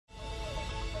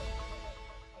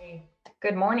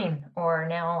good morning, or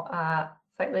now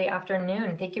slightly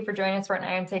afternoon. Thank you for joining us for an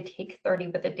Ironside Take 30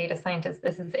 with a data scientist.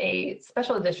 This is a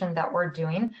special edition that we're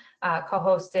doing,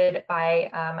 co-hosted by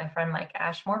my friend Mike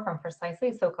Ashmore from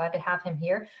Precisely. So glad to have him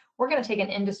here. We're going to take an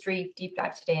industry deep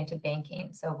dive today into banking.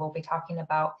 So we'll be talking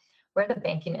about where the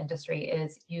banking industry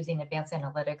is using advanced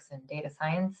analytics and data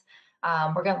science.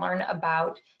 We're going to learn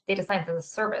about data science as a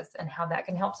service and how that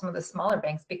can help some of the smaller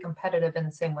banks be competitive in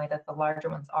the same way that the larger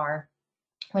ones are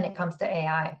when it comes to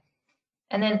AI.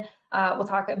 And then we'll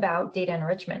talk about data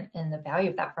enrichment and the value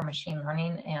of that for machine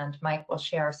learning. And Mike will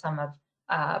share some of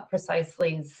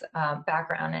Precisely's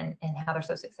background and how they're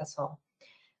so successful.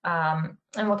 And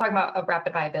we'll talk about a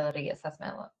rapid viability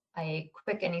assessment, a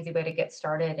quick and easy way to get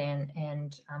started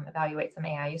and evaluate some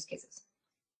AI use cases.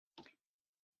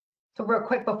 So real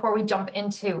quick, before we jump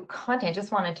into content,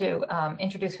 just wanted to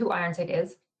introduce who Ironside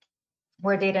is.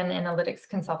 We're a data and analytics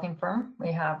consulting firm.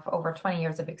 We have over 20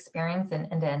 years of experience in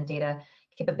end-to-end data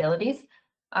capabilities.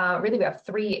 Really, we have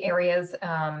three areas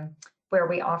where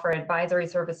we offer advisory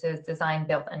services, design,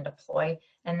 build, and deploy.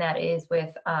 And that is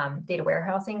with data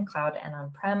warehousing, cloud and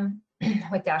on-prem,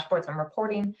 with dashboards and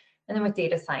reporting, and then with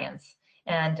data science.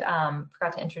 And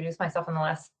forgot to introduce myself in the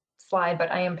last slide,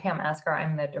 but I am Pam Askar.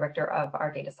 I'm the director of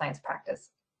our data science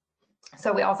practice.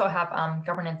 So we also have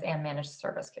governance and managed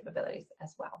service capabilities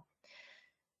as well.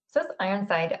 So that's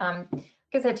Ironside. Like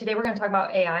I said, today we're going to talk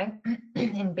about AI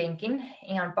in banking.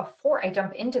 And before I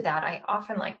jump into that, I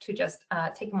often like to just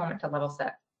take a moment to level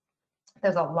set.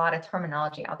 There's a lot of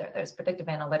terminology out there. There's predictive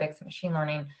analytics, machine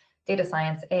learning, data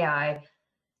science, AI,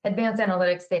 advanced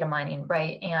analytics, data mining,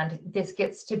 right? And this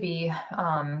gets to be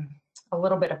a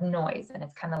little bit of noise. And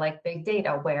it's kind of like big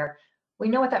data where we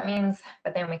know what that means,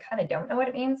 but then we kind of don't know what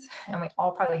it means. And we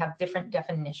all probably have different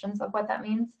definitions of what that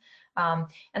means.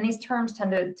 And these terms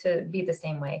tend to be the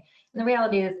same way. And the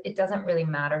reality is it doesn't really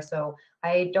matter. So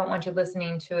I don't want you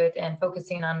listening to it and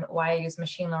focusing on why I use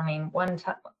machine learning one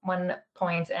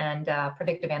point and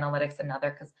predictive analytics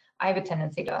another, because I have a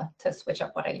tendency to switch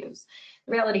up what I use.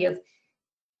 The reality is,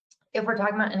 if we're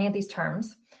talking about any of these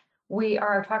terms, we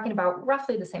are talking about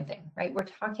roughly the same thing, right? We're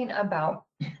talking about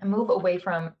a move away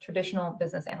from traditional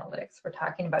business analytics. We're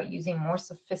talking about using more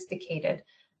sophisticated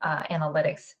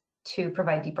analytics to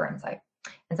provide deeper insight.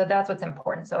 And so that's what's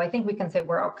important. So I think we can say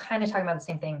we're all kind of talking about the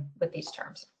same thing with these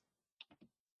terms.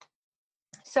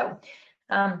 So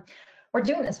we're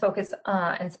doing this focus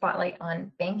and spotlight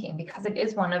on banking because it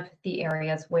is one of the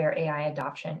areas where AI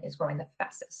adoption is growing the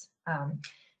fastest.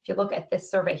 If you look at this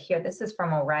survey here, this is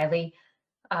from O'Reilly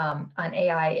on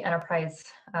AI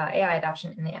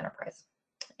adoption in the enterprise.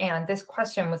 And this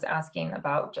question was asking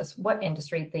about just what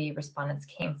industry the respondents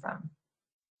came from.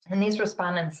 And these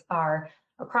respondents are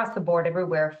across the board,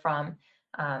 everywhere from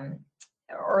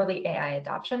early AI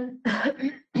adoption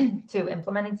to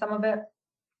implementing some of it,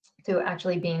 to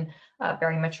actually being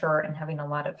very mature and having a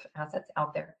lot of assets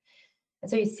out there. And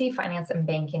so you see finance and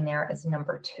banking there as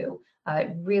number 2.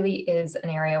 It really is an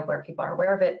area where people are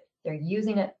aware of it, they're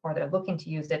using it, or they're looking to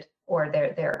use it, or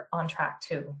they're on track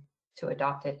to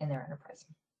adopt it in their enterprise.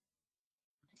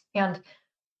 And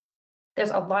there's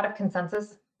a lot of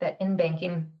consensus that in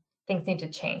banking, things need to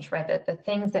change, right? That the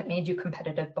things that made you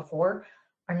competitive before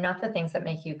are not the things that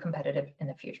make you competitive in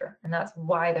the future. And that's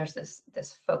why there's this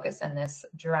focus and this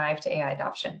drive to AI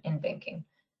adoption in banking,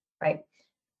 right?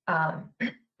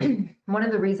 One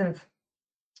of the reasons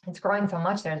it's growing so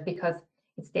much there is because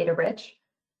it's data rich.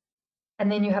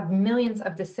 And then you have millions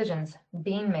of decisions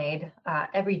being made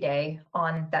every day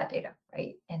on that data,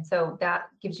 right? And so that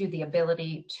gives you the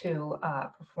ability to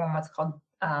perform what's called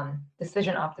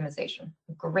decision optimization,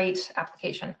 a great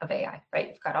application of AI, right?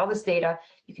 You've got all this data,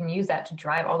 you can use that to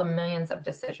drive all the millions of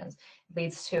decisions. It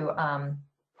leads to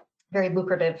very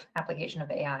lucrative application of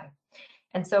AI.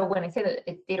 And so when I say that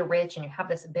it's data rich and you have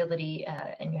this ability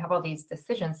and you have all these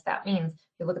decisions, that means,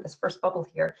 if you look at this first bubble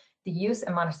here, the use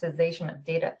and monetization of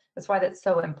data. That's why that's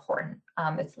so important.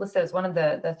 It's listed as one of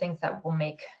the things that will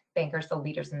make bankers the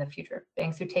leaders in the future.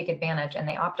 Banks who take advantage and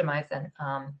they optimize and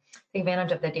take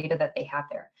advantage of the data that they have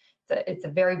there. It's a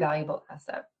very valuable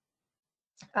asset.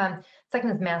 Second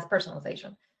is mass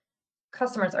personalization.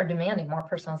 Customers are demanding more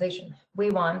personalization. We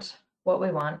want what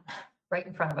we want right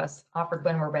in front of us, offered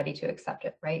when we're ready to accept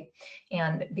it, right?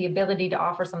 And the ability to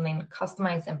offer something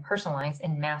customized and personalized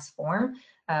in mass form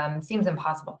seems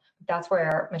impossible. That's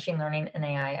where machine learning and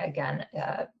AI, again,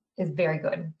 is very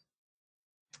good.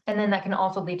 And then that can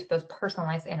also lead to those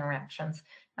personalized interactions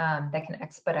that can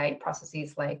expedite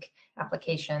processes like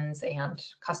applications and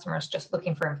customers just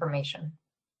looking for information.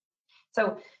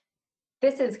 So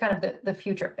this is kind of the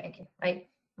future of banking, right?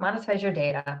 Monetize your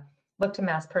data, look to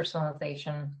mass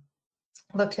personalization,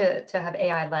 look to have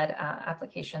AI-led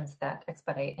applications that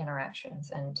expedite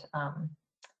interactions and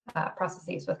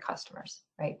processes with customers,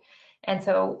 right? And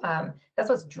so that's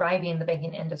what's driving the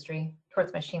banking industry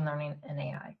towards machine learning and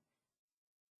AI.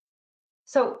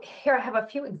 So here I have a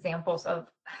few examples of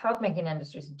how the banking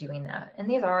industry is doing that. And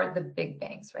these are the big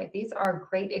banks, right? These are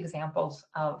great examples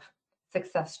of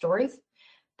success stories.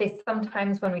 They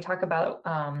sometimes, when we talk about,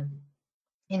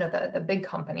 the big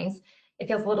companies, it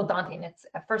feels a little daunting. It's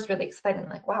at first really exciting,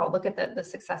 like, wow, look at the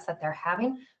success that they're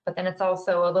having. But then it's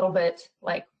also a little bit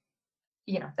like,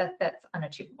 that's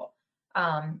unachievable.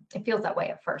 It feels that way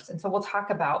at first. And so we'll talk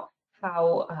about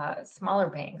how smaller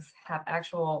banks have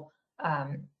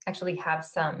actually have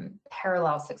some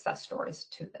parallel success stories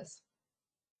to this.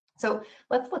 So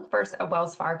let's look first at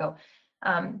Wells Fargo.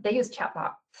 They use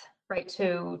chatbots, right,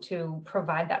 to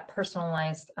provide that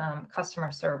personalized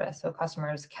customer service, so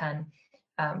customers can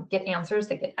get answers.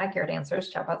 They get accurate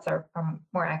answers. Chatbots are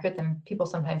more accurate than people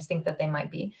sometimes think that they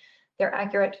might be. They're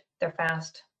accurate, they're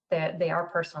fast, they are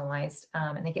personalized,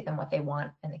 and they get them what they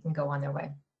want, and they can go on their way.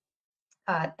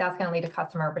 That's going to lead to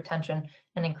customer retention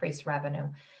and increased revenue.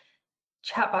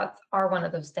 Chatbots are one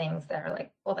of those things that are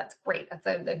like, well, that's great. That's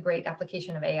a great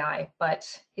application of AI, but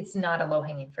it's not a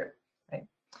low-hanging fruit, right?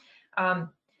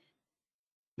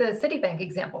 The Citibank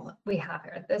example we have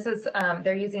here, this is,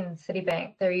 they're using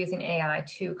Citibank, they're using AI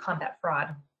to combat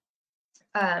fraud.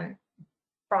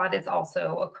 Fraud is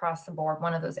also across the board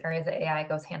one of those areas that AI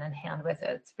goes hand in hand with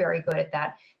it. It's very good at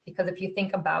that, because if you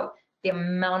think about the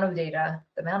amount of data,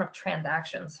 the amount of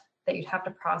transactions that you'd have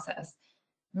to process,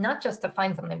 not just to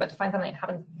find something, but to find something that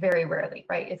happens very rarely,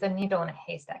 right? It's a needle in a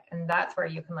haystack, and that's where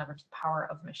you can leverage the power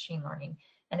of machine learning.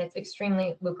 And it's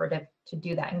extremely lucrative to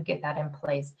do that and get that in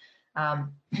place. A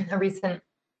recent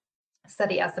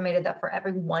study estimated that for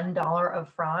every $1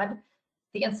 of fraud,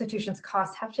 the institution's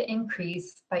costs have to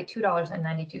increase by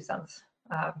 $2.92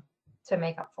 to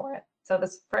make up for it. So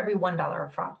this for every $1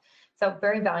 of fraud. So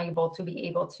very valuable to be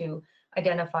able to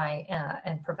identify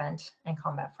and prevent and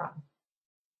combat fraud.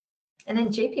 And then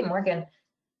JP Morgan,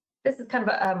 this is kind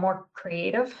of a more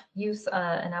creative use,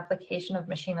 an application of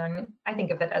machine learning. I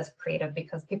think of it as creative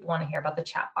because people want to hear about the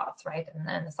chatbots, right? And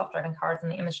then the self-driving cars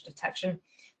and the image detection.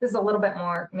 This is a little bit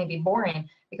more maybe boring,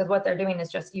 because what they're doing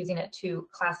is just using it to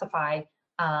classify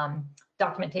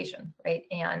documentation, right?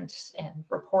 And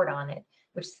report on it,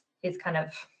 which is kind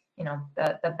of,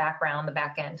 the background, the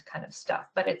back end kind of stuff.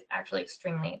 But it's actually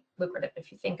extremely lucrative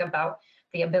if you think about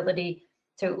the ability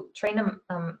to train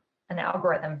an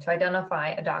algorithm to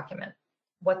identify a document,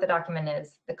 what the document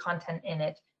is, the content in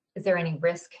it, is there any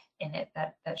risk in it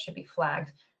that should be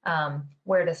flagged,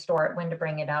 where to store it, when to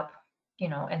bring it up,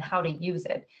 and how to use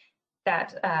it.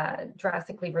 That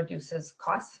drastically reduces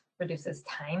costs, reduces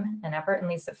time and effort, and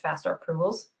leads to faster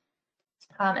approvals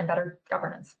and better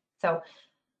governance. So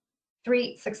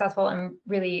 3 successful and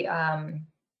really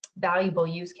valuable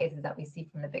use cases that we see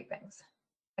from the big banks.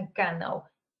 Again, though,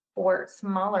 for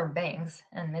smaller banks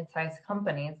and mid-sized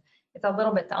companies, it's a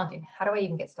little bit daunting. How do I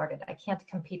even get started? I can't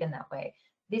compete in that way.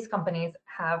 These companies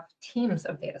have teams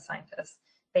of data scientists.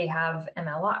 They have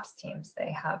ML ops teams.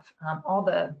 They have all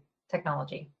the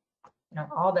technology,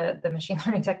 all the machine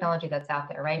learning technology that's out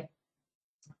there, right?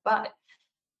 But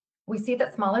we see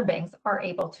that smaller banks are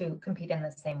able to compete in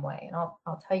the same way. And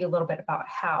I'll tell you a little bit about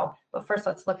how. But first,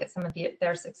 let's look at some of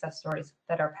their success stories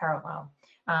that are parallel.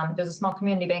 There's a small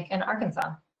community bank in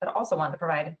Arkansas that also wanted to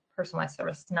provide personalized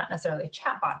service, not necessarily a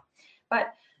chatbot.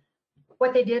 But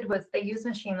what they did was they used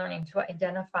machine learning to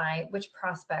identify which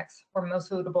prospects were most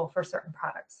suitable for certain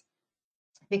products.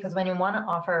 Because when you want to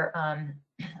offer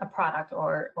a product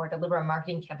or deliver a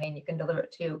marketing campaign, you can deliver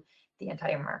it to the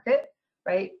entire market,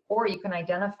 right? Or you can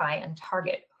identify and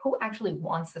target who actually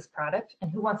wants this product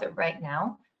and who wants it right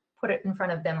now, put it in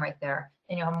front of them right there,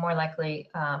 and you'll have more likely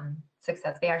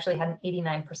success. They actually had an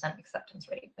 89% acceptance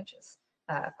rate, which is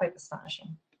quite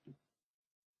astonishing.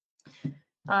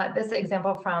 This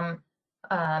example from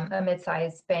a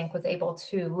mid-sized bank was able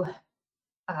to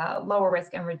lower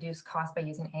risk and reduce cost by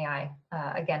using AI,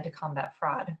 again, to combat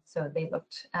fraud. So they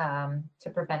looked to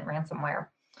prevent ransomware.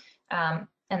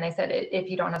 And they said, if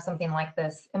you don't have something like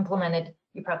this implemented,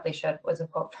 you probably should, was a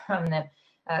quote from them.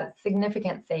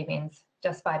 Significant savings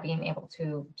just by being able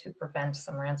to prevent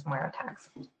some ransomware attacks.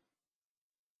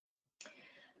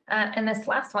 And this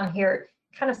last one here,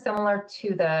 kind of similar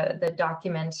to the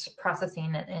document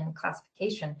processing and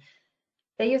classification.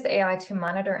 They use AI to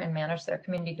monitor and manage their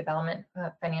community development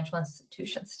financial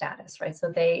institution status, right?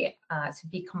 So they, to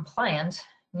be compliant,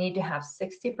 need to have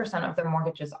 60% of their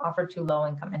mortgages offered to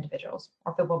low-income individuals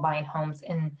or people buying homes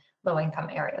in low-income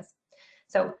areas.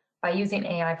 So by using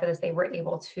AI for this, they were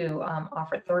able to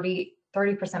offer 30%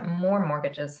 more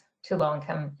mortgages to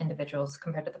low-income individuals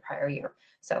compared to the prior year.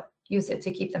 So use it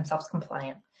to keep themselves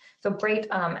compliant. So great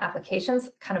applications,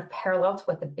 kind of parallel to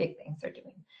what the big banks are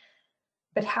doing.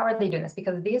 But how are they doing this?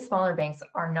 Because these smaller banks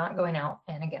are not going out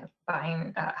and, again,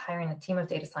 hiring a team of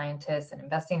data scientists and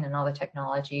investing in all the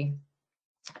technology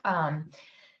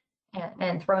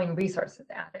and throwing resources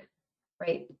at it,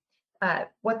 right?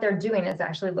 What they're doing is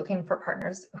actually looking for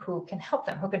partners who can help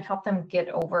them get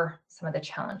over some of the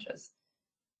challenges.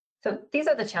 So these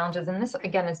are the challenges, and this,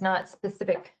 again, is not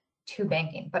specific to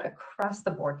banking, but across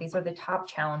the board. These are the top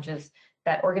challenges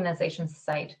that organizations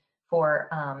cite for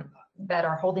that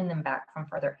are holding them back from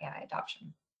further AI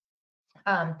adoption.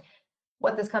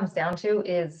 What this comes down to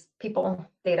is people,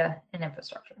 data, and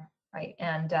infrastructure, right?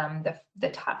 And the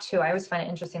top two, I always find it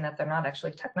interesting that they're not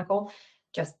actually technical,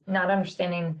 just not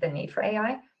understanding the need for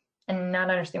AI and not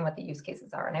understanding what the use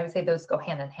cases are. And I would say those go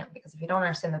hand in hand, because if you don't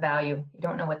understand the value, you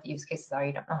don't know what the use cases are,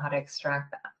 you don't know how to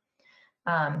extract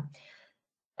that.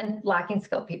 And lacking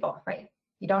skilled people, right?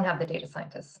 You don't have the data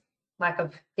scientists, lack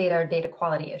of data or data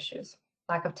quality issues,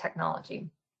 lack of technology.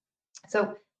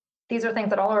 So these are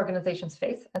things that all organizations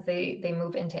face as they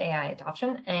move into AI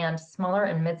adoption, and smaller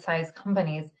and mid-sized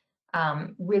companies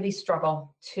really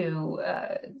struggle to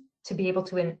be able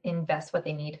to invest what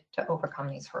they need to overcome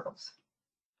these hurdles.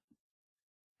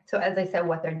 So as I said,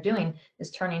 what they're doing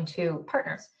is turning to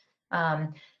partners.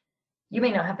 You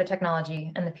may not have the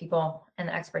technology and the people and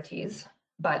the expertise,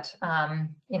 but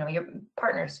your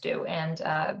partners do. And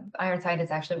Ironside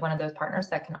is actually one of those partners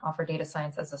that can offer data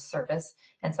science as a service.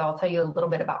 And so I'll tell you a little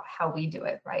bit about how we do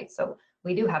it, right? So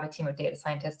we do have a team of data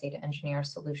scientists, data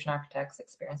engineers, solution architects,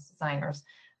 experienced designers,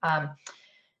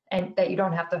 and that you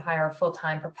don't have to hire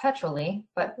full-time perpetually,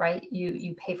 but right,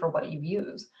 you pay for what you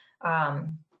use.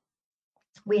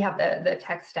 We have the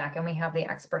tech stack and we have the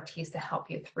expertise to help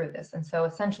you through this. And so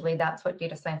essentially that's what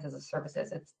data science as a service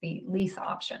is. It's the lease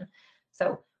option.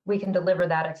 So we can deliver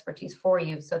that expertise for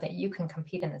you so that you can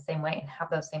compete in the same way and have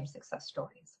those same success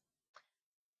stories.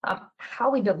 How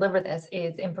we deliver this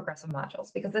is in progressive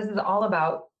modules, because this is all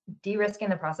about de-risking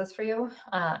the process for you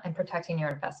and protecting your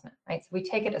investment, right? So we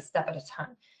take it a step at a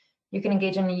time. You can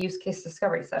engage in a use case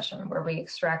discovery session where we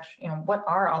extract, what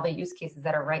are all the use cases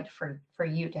that are right for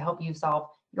you to help you solve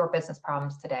your business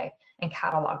problems today, and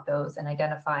catalog those and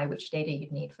identify which data you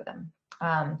need for them.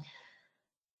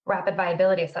 Rapid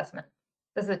viability assessment.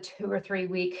 This is a 2 or 3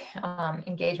 week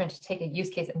engagement to take a use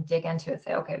case and dig into it.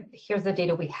 Say, okay, here's the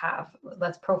data we have.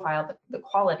 Let's profile the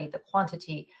quality, the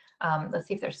quantity. Let's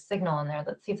see if there's signal in there.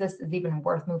 Let's see if this is even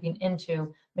worth moving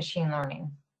into machine learning.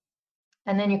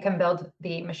 And then you can build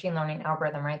the machine learning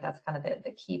algorithm, right? That's kind of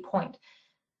the key point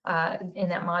in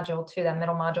that module too, that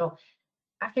middle module.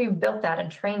 After you've built that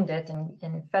and trained it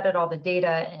and fed it all the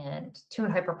data and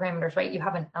tuned hyperparameters, right, you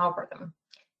have an algorithm.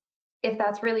 If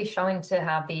that's really showing to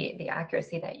have the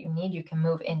accuracy that you need, you can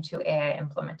move into AI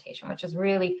implementation, which is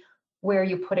really where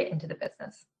you put it into the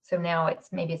business. So now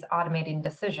maybe it's automating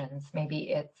decisions,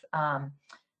 maybe it's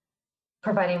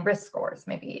providing risk scores,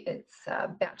 maybe it's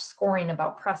batch scoring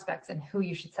about prospects and who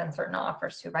you should send certain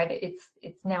offers to, right?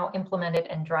 It's now implemented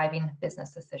and driving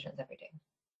business decisions every day.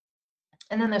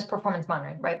 And then there's performance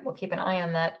monitoring, right? We'll keep an eye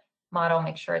on that model,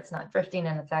 make sure it's not drifting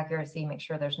in its accuracy, make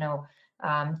sure there's no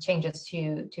changes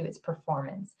to its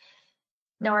performance.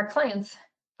 Now our clients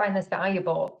find this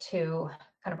valuable to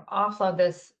kind of offload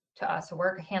this to us, to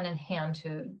work hand in hand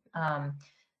to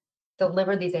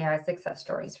deliver these AI success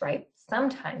stories, right?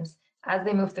 Sometimes as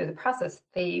they move through the process,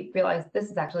 they realize this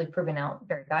is actually proving out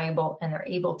very valuable and they're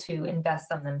able to invest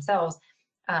them themselves.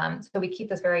 So we keep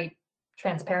this very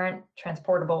transparent,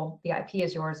 transportable, the IP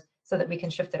is yours, so that we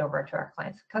can shift it over to our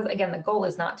clients. Because again, the goal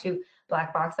is not to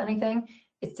black box anything,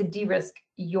 it's to de-risk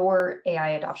your AI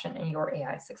adoption and your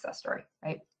AI success story,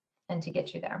 right? And to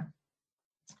get you there.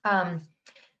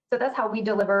 So that's how we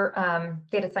deliver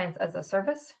data science as a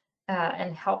service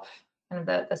and help kind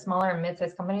of the smaller and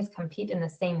mid-sized companies compete in the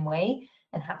same way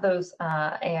and have those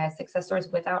AI success stories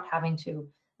without having to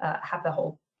have the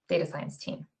whole data science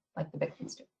team like the big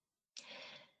ones do.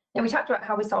 Now we talked about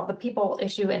how we solve the people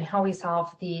issue and how we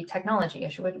solve the technology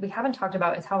issue. What we haven't talked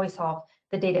about is how we solve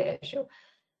the data issue.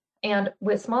 And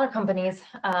with smaller companies,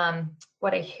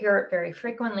 what I hear very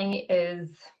frequently is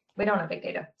we don't have big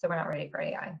data, so we're not ready for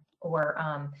AI. Or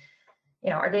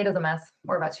our data's a mess.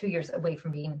 We're about 2 years away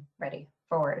from being ready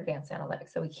for advanced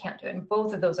analytics, so we can't do it. And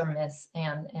both of those are myths,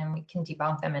 and we can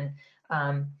debunk them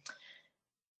and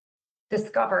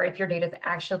discover if your data is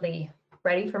actually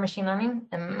ready for machine learning.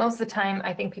 And most of the time,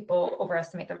 I think people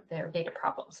overestimate their data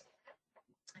problems.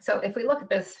 So if we look at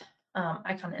this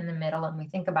icon in the middle, and we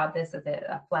think about this as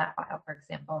a flat file, for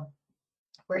example,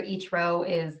 where each row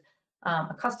is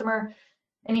a customer,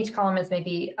 and each column is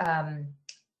maybe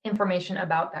information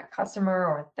about that customer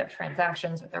or their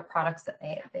transactions or their products that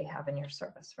they have in your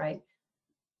service, right?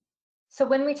 So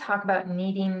when we talk about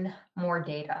needing more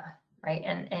data, right,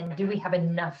 and do we have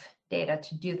enough data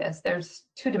to do this, there's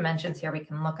two dimensions here we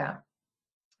can look at.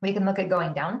 We can look at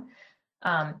going down,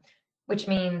 which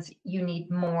means you need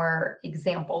more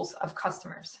examples of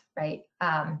customers, right?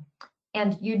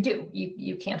 And you do.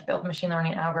 You can't build a machine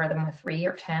learning algorithm with 3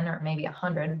 or 10 or maybe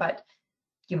 100, but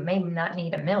you may not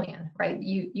need 1 million, right?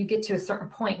 You get to a certain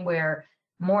point where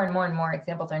more and more and more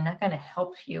examples are not going to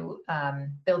help you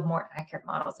build more accurate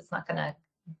models. It's not going to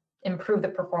improve the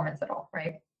performance at all,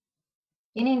 right?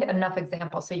 You need enough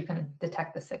examples so you can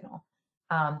detect the signal.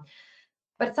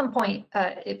 But at some point,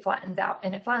 it flattens out,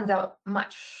 and it flattens out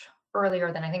much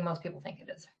earlier than I think most people think it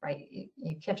is, right?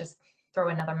 You can't just throw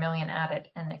another 1 million at it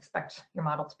and expect your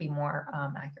model to be more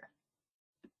accurate.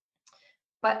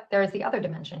 But there is the other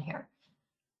dimension here,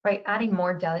 right? Adding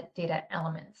more data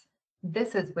elements.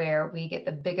 This is where we get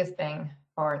the biggest bang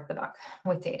for the buck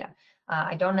with data.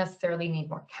 I don't necessarily need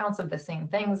more counts of the same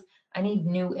things. I need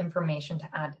new information to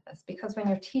add to this, because when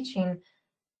you're teaching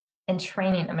and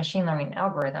training a machine learning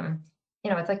algorithm,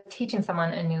 it's like teaching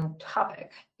someone a new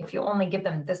topic. If you only give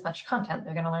them this much content,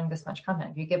 they're going to learn this much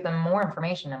content. If you give them more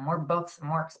information and more books and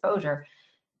more exposure,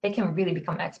 they can really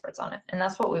become experts on it. And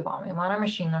that's what we want. We want our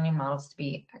machine learning models to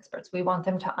be experts. We want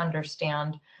them to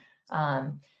understand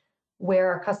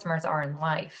where our customers are in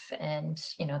life, and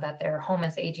that their home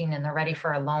is aging and they're ready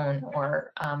for a loan,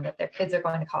 or that their kids are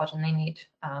going to college and they need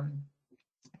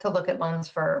to look at loans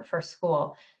for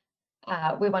school.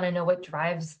 We want to know what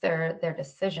drives their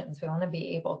decisions. We want to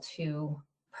be able to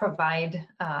provide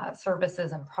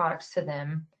services and products to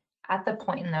them at the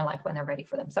point in their life when they're ready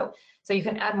for them. So you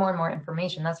can add more and more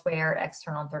information. That's where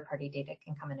external and third-party data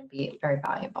can come in and be very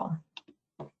valuable.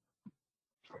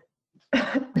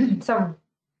 So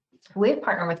we've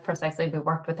partnered with Precisely. We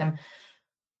worked with them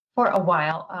for a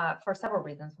while for several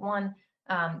reasons. One,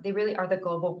 they really are the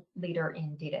global leader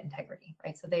in data integrity,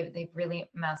 right? So they've really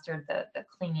mastered the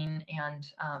cleaning and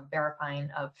verifying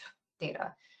of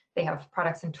data. They have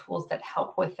products and tools that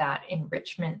help with that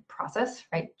enrichment process,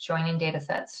 right? Joining data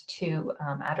sets to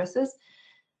addresses.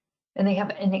 And they have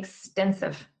an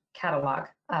extensive catalog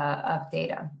of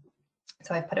data.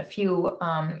 So I put a few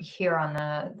here on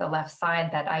the left side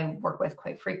that I work with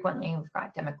quite frequently. We've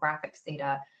got demographics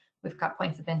data. We've got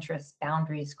points of interest,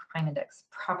 boundaries, crime index,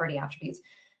 property attributes.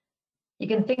 You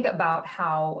can think about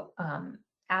how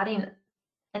adding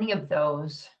any of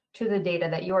those to the data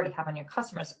that you already have on your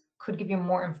customers could give you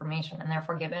more information, and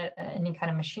therefore give it any kind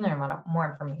of machine learning model more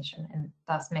information, and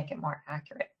thus make it more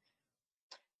accurate.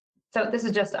 So this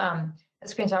is just a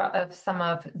screenshot of some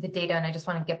of the data, and I just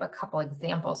want to give a couple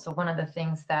examples. So one of the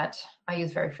things that I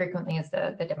use very frequently is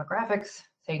the demographics.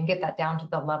 So you can get that down to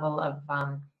the level of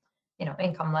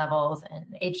income levels and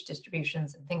age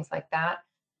distributions and things like that.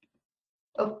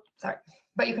 Oh, sorry.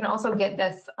 But you can also get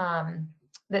this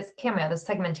this cameo, this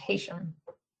segmentation.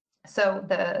 So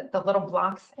the little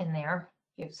blocks in there,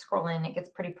 if you scroll in, it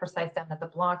gets pretty precise down to the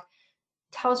block,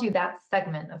 tells you that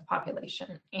segment of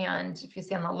population. And if you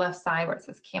see on the left side where it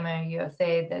says Cameo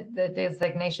USA, the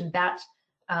designation, that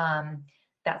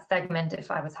segment, if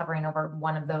I was hovering over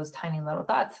one of those tiny little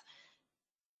dots,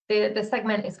 the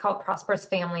segment is called Prosperous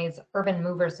Families, Urban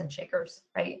Movers and Shakers,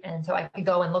 right? And so I could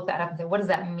go and look that up and say, what does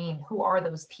that mean? Who are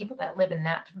those people that live in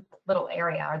that little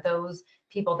area? Are those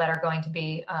people that are going to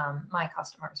be my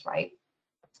customers, right?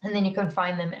 And then you can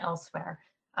find them elsewhere.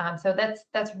 So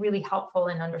that's really helpful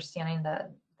in understanding the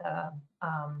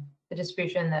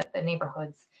distribution, the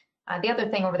neighborhoods. The other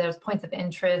thing over there is points of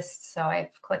interest. So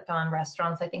I've clicked on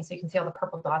restaurants, I think, so you can see all the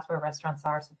purple dots where restaurants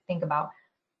are. So think about,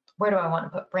 where do I want to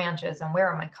put branches, and where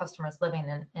are my customers living,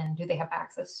 and do they have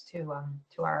access to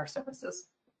our services?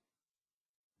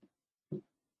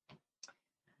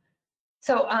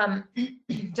 So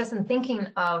just in thinking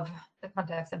of the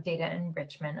context of data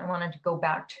enrichment, I wanted to go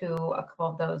back to a couple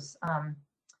of those some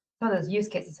of those use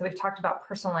cases. So we've talked about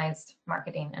personalized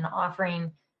marketing and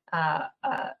offering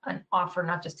an offer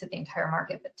not just to the entire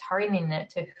market, but targeting it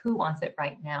to who wants it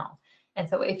right now. And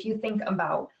so if you think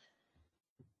about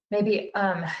maybe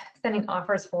sending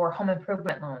offers for home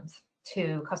improvement loans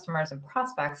to customers and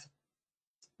prospects,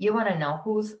 you want to know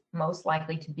who's most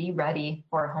likely to be ready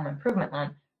for a home improvement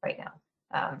loan right now.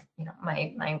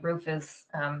 My roof is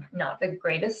not the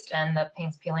greatest, and the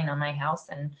paint's peeling on my house,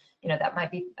 and that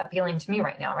might be appealing to me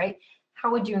right now, right? How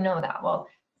would you know that? Well,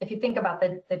 if you think about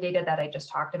the data that I just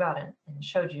talked about and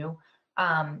showed you,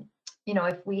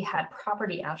 if we had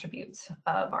property attributes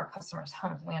of our customers'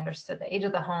 homes, we understood the age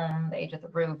of the home, the age of the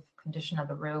roof, condition of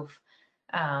the roof,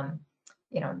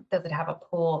 does it have a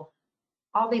pool?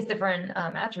 All these different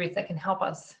attributes that can help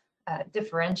us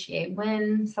differentiate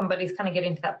when somebody's kind of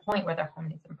getting to that point where their home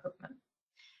needs improvement.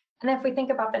 And if we think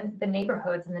about the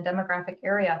neighborhoods and the demographic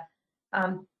area,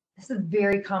 this is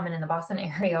very common in the Boston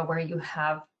area where you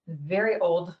have very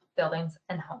old buildings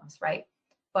and homes, right?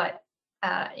 But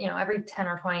every 10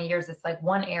 or 20 years, it's like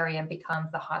one area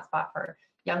becomes the hotspot for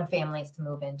young families to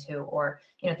move into, or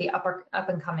the up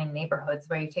and coming neighborhoods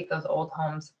where you take those old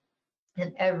homes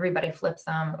and everybody flips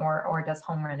them or does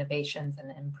home renovations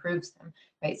and improves them,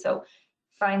 right? So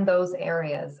find those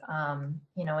areas, and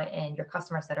your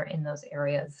customers that are in those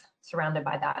areas surrounded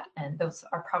by that, and those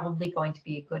are probably going to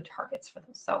be good targets for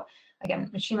those. So again,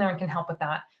 machine learning can help with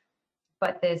that,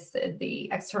 but the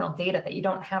external data that you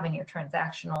don't have in your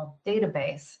transactional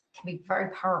database can be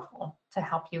very powerful to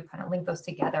help you kind of link those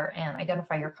together and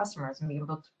identify your customers and be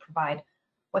able to provide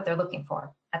what they're looking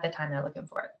for at the time they're looking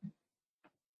for it.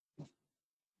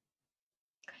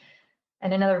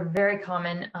 And another very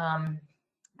common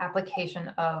application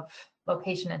of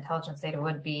location intelligence data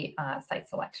would be site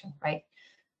selection, right?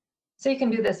 So you can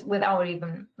do this without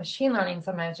even machine learning,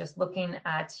 sometimes just looking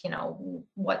at,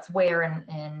 what's where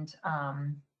and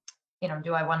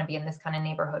do I want to be in this kind of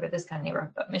neighborhood or this kind of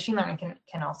neighborhood? But machine learning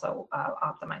can also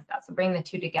optimize that. So bringing the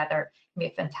two together can be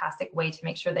a fantastic way to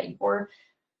make sure that you're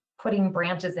putting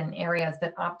branches in areas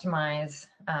that optimize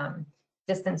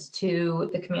distance to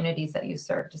the communities that you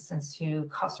serve, distance to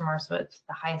customers with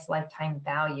the highest lifetime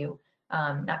value,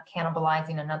 not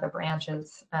cannibalizing another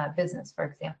branch's business, for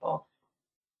example.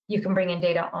 You can bring in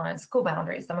data on school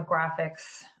boundaries,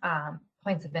 demographics,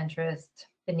 points of interest,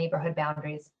 the neighborhood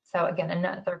boundaries. So again,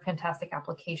 another fantastic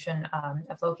application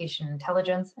of location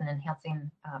intelligence and enhancing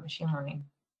machine learning.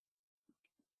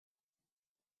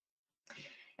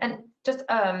 And just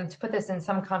to put this in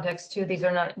some context too, these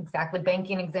are not exactly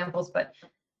banking examples, but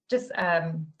just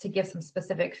to give some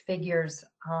specific figures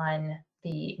on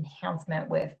the enhancement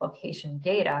with location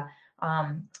data.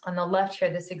 On the left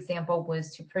here, this example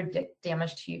was to predict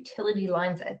damage to utility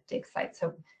lines at dig sites.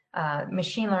 So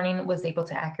machine learning was able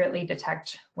to accurately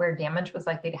detect where damage was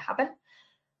likely to happen.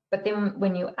 But then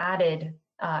when you added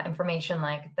information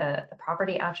like the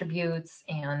property attributes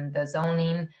and the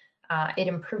zoning, it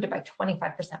improved it by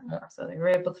 25% more. So they were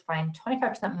able to find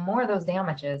 25% more of those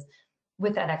damages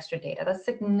with that extra data. That's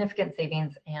significant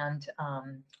savings and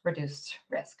reduced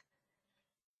risk.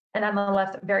 And on the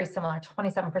left, very similar,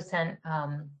 27%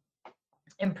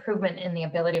 improvement in the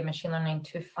ability of machine learning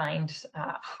to find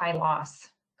high loss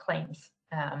claims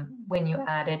when you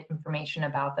added information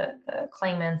about the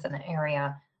claimants and the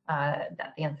area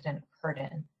that the incident occurred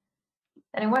in.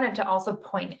 And I wanted to also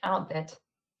point out that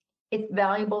it's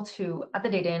valuable to add the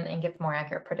data in and get more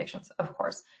accurate predictions, of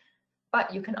course.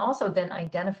 But you can also then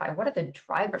identify what are the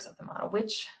drivers of the model,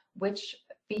 which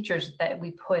features that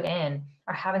we put in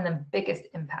are having the biggest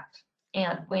impact.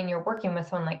 And when you're working with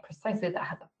someone like Precisely that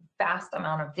has a vast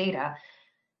amount of data,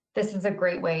 this is a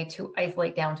great way to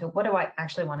isolate down to what do I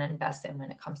actually want to invest in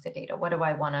when it comes to data? What do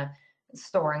I want to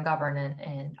store and govern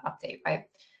and update, right?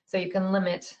 So you can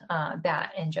limit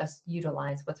that and just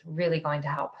utilize what's really going to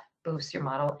help boost your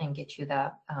model and get you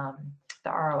the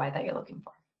ROI that you're looking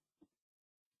for.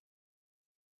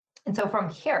 And so from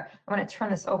here, I want to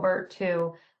turn this over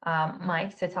to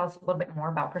Mike to tell us a little bit more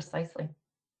about Precisely.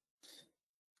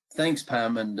 Thanks,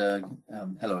 Pam, and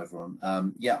hello, everyone.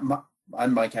 Yeah,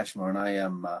 I'm Mike Ashmore, and I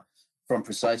am from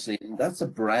Precisely. And that's a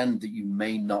brand that you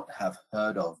may not have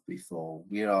heard of before.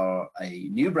 We are a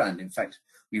new brand. In fact,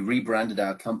 we rebranded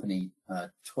our company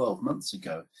 12 months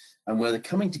ago, and we're the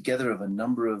coming together of a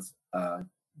number of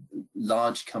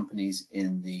large companies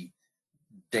in the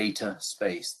data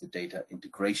space, the data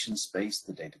integration space,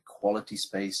 the data quality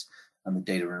space, and the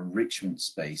data enrichment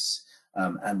space.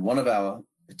 And one of our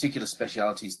particular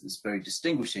specialities that's very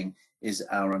distinguishing is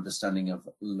our understanding of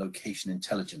location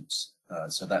intelligence.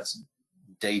 So that's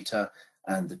data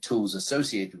and the tools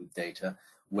associated with data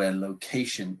where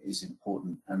location is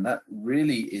important. And that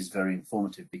really is very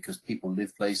informative because people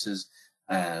live places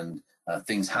and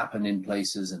things happen in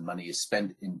places and money is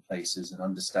spent in places, and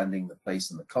understanding the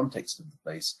place and the context of the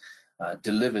place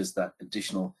delivers that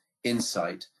additional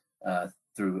insight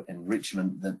through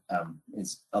enrichment that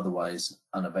is otherwise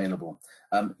unavailable.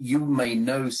 You may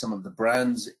know some of the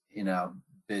brands in our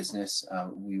business.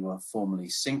 We were formerly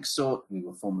SyncSort, we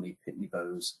were formerly Pitney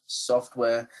Bowes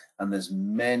Software, and there's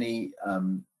many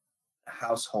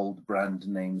household brand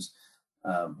names,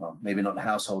 well, maybe not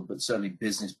household, but certainly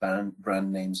business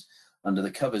brand names under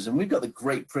the covers. And we've got the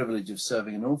great privilege of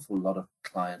serving an awful lot of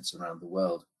clients around the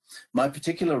world. My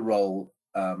particular role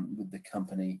with the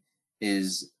company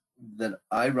is that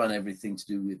I run everything to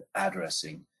do with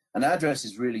addressing. And address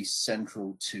is really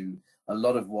central to a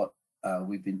lot of what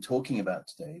we've been talking about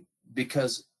today,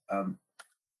 because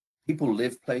people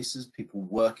live places, people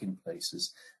work in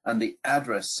places, and the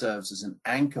address serves as an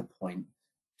anchor point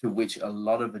to which a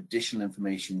lot of additional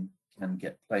information can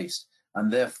get placed.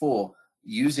 And therefore,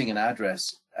 using an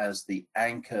address as the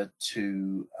anchor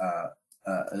to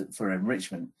for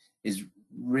enrichment is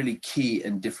really key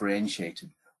and differentiated.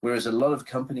 Whereas a lot of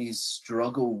companies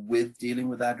struggle with dealing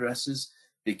with addresses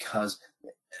because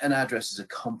an address is a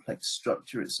complex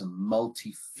structure. It's a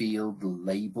multi-field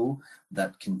label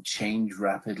that can change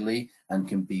rapidly and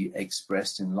can be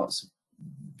expressed in lots of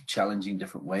challenging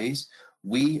different ways.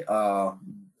 We are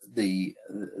the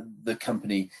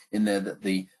company in there that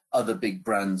the other big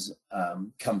brands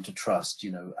come to trust.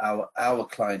 You know, our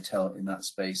clientele in that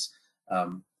space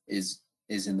is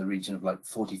in the region of like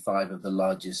 45 of the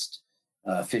largest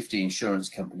 50 insurance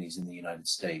companies in the United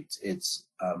States. It's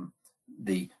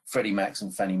the Freddie Macs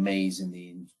and Fannie Mae's in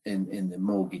the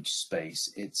mortgage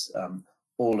space. It's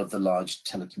all of the large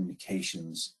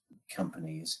telecommunications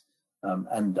companies,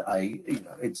 and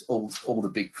it's all the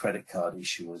big credit card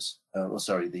issuers.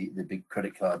 The big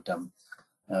credit card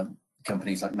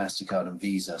companies like MasterCard and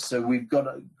Visa. So we've got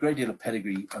a great deal of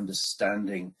pedigree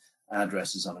understanding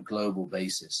addresses on a global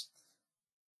basis.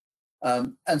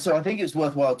 And so I think it's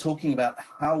worthwhile talking about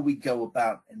how we go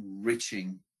about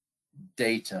enriching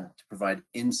data to provide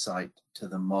insight to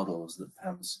the models that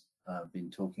Pam's been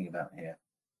talking about here.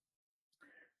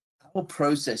 Our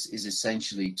process is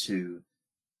essentially to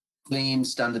clean,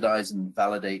 standardize, and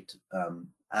validate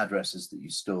addresses that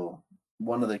you store.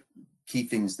 One of the key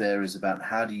things there is about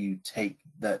how do you take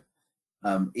that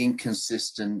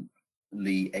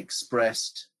inconsistently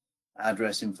expressed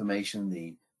address information,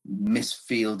 the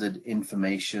misfielded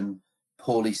information,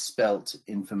 poorly spelt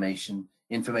information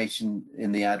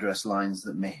in the address lines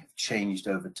that may have changed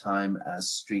over time as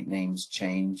street names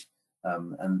change,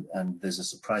 and there's a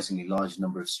surprisingly large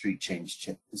number of street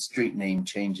name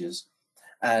changes,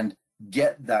 and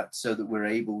get that so that we're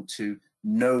able to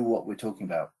know what we're talking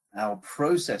about. Our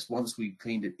process, once we've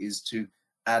cleaned it, is to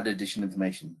add additional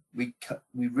information. We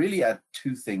really add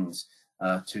two things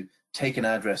to take an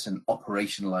address and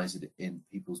operationalize it in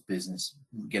people's business,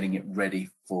 getting it ready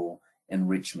for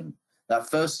enrichment. That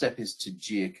first step is to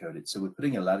geocode it. So we're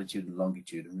putting a latitude and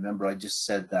longitude. And remember, I just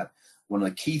said that one of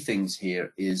the key things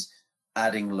here is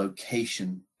adding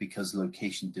location, because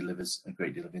location delivers a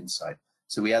great deal of insight.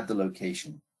 So we add the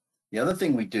location. The other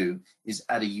thing we do is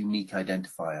add a unique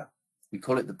identifier. We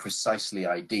call it the precisely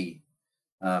ID.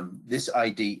 This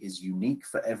ID is unique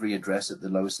for every address at the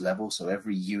lowest level. So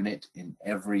every unit in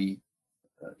every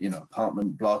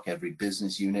apartment block, every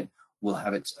business unit will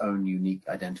have its own unique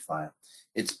identifier.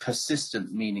 It's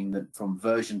persistent, meaning that from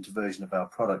version to version of our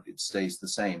product, it stays the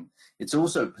same. It's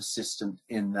also persistent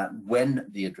in that when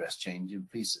the address changes, and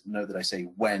please note that I say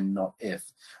when, not if.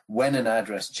 When an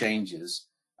address changes,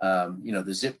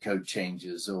 the zip code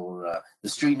changes or the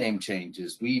street name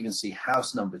changes, we even see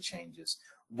house number changes.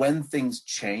 When things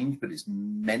change, but it's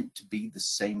meant to be the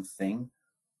same thing,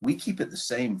 we keep it the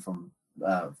same from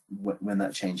when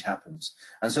that change happens.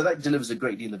 And so that delivers a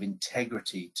great deal of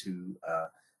integrity to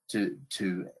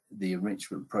the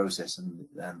enrichment process and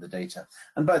the data.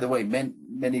 And by the way,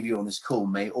 many of you on this call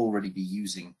may already be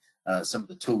using some of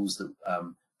the tools that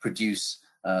produce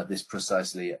this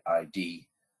precisely ID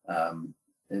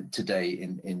today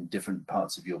in different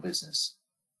parts of your business.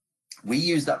 We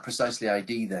use that precisely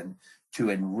ID then to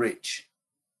enrich,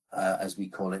 as we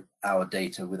call it, our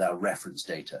data with our reference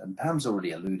data. And Pam's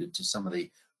already alluded to some of the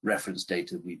reference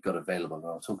data we've got available, and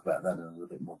I'll talk about that in a little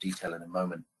bit more detail in a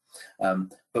moment.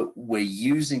 But we're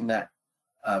using that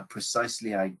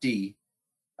precisely ID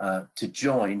to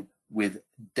join with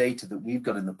data that we've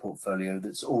got in the portfolio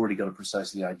that's already got a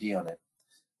precisely ID on it.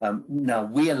 Now,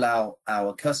 we allow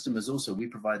our customers also, we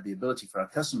provide the ability for our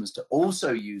customers to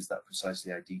also use that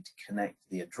precisely ID to connect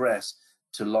the address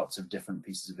to lots of different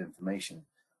pieces of information.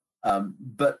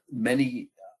 But many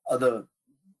other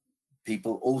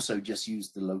people also just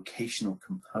use the locational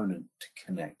component to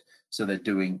connect. So they're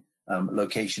doing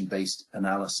location-based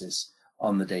analysis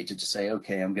on the data to say,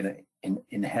 okay, I'm going to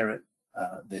inherit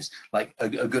this. Like a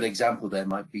good example there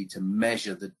might be to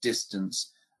measure the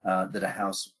distance that a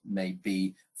house may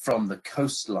be from the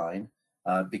coastline,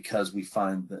 because we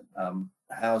find that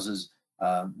houses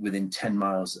within 10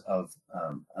 miles of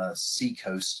a sea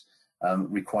coast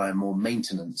require more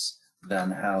maintenance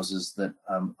than houses that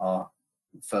are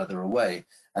further away.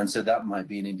 And so that might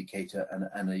be an indicator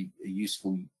and a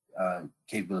useful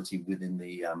capability within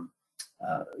the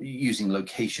using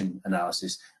location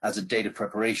analysis as a data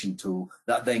preparation tool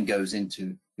that then goes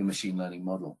into your machine learning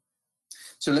model.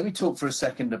 So let me talk for a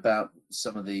second about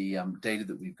some of the data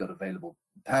that we've got available.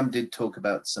 Pam did talk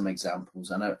about some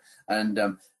examples, I know, and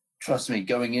trust me,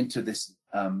 going into this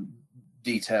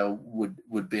detail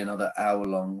would be another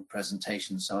hour-long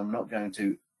presentation, so I'm not going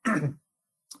to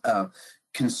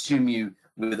consume you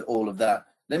with all of that.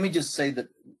 Let me just say that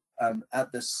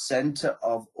at the center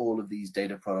of all of these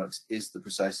data products is the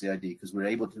Precisely ID, because we're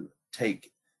able to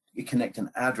connect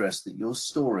an address that you're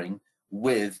storing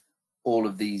with all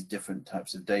of these different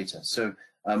types of data. So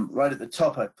right at the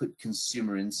top, I put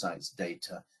consumer insights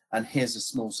data, and here's a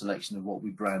small selection of what we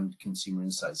brand consumer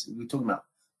insights. We're talking about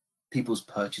people's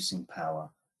purchasing power,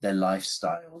 their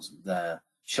lifestyles, their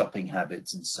shopping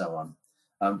habits, and so on.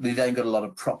 We then got a lot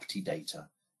of property data.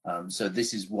 So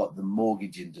this is what the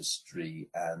mortgage industry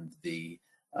and the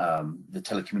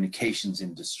telecommunications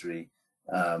industry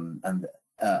and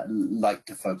like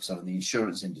to focus on in the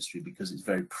insurance industry, because it's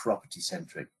very property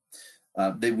centric.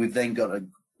 We've then got a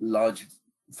large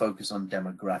focus on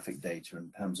demographic data,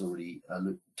 and Pam's already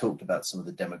talked about some of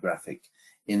the demographic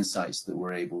insights that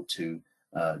we're able to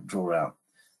draw out.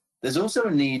 There's also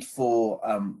a need for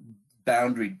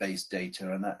boundary-based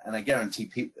data, and I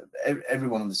guarantee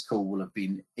everyone on this call will have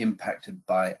been impacted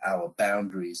by our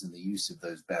boundaries and the use of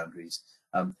those boundaries.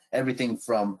 Everything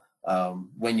from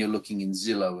when you're looking in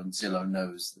Zillow, and Zillow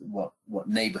knows what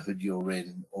neighborhood you're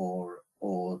in, or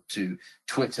to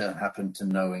Twitter happen to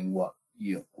knowing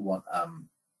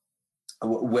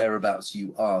whereabouts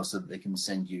you are, so that they can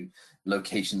send you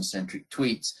location-centric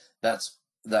tweets. That's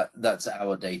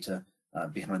our data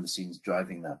behind the scenes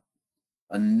driving that.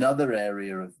 Another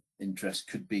area of interest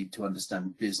could be to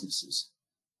understand businesses,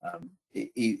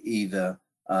 either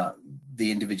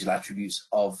the individual attributes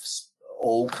of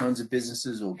all kinds of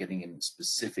businesses, or getting in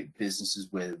specific businesses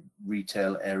where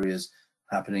retail areas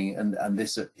happening, and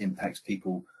this impacts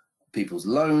people's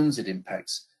loans. It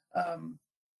impacts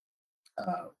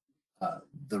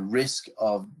the risk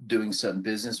of doing certain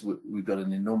business. We've got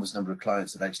an enormous number of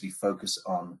clients that actually focus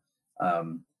on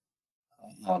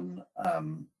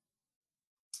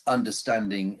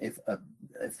understanding if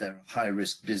there are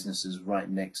high-risk businesses right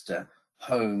next to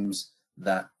homes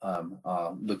that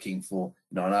are looking for,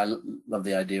 and I love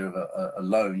the idea of a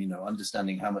loan,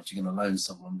 understanding how much you're going to loan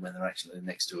someone when they're actually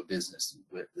next to a business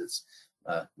that's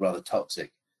rather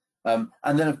toxic. And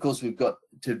then, of course, we've got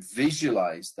to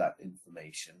visualize that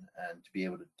information and to be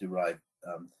able to derive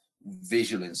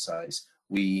visual insights.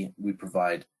 We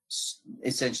provide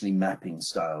essentially mapping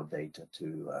style data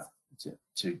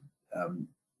to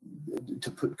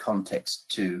put context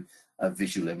to a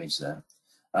visual image there.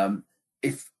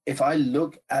 If I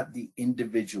look at the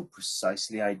individual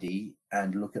Precisely ID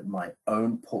and look at my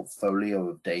own portfolio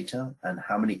of data and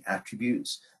how many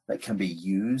attributes that can be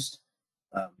used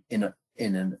in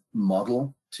a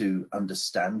model to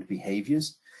understand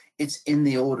behaviors, it's in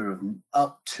the order of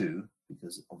up to,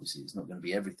 because obviously it's not going to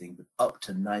be everything, but up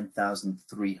to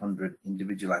 9,300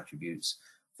 individual attributes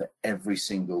for every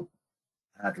single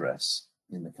address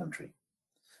in the country.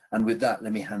 And with that,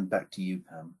 let me hand back to you,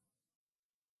 Pam.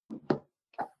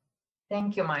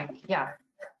 Thank you, Mike. Yeah,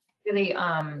 really,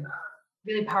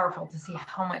 really powerful to see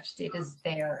how much data is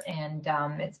there, and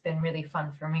it's been really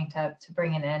fun for me to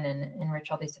bring it in and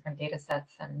enrich all these different data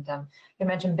sets. And you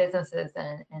mentioned businesses,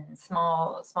 and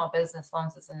small business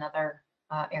loans is another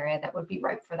area that would be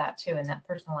ripe for that too, and that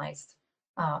personalized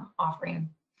offering.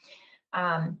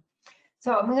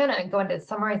 So I'm going to go into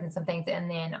summarizing some things and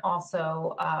then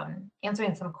also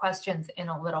answering some questions in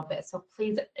a little bit. So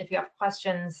please, if you have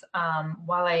questions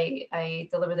while I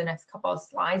deliver the next couple of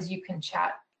slides, you can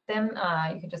chat them.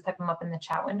 You can just type them up in the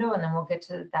chat window, and then we'll get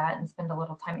to that and spend a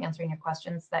little time answering your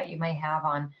questions that you may have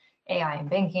on AI and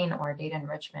banking or data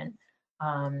enrichment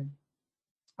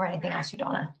or anything else you'd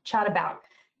want to chat about.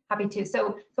 Happy to.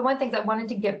 So one thing I wanted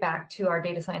to get back to our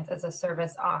data science as a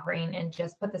service offering and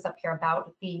just put this up here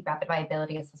about the rapid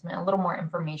viability assessment, a little more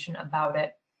information about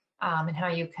it and how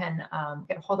you can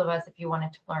get a hold of us if you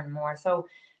wanted to learn more. So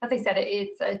as I said,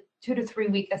 it's a 2 to 3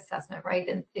 week assessment, right?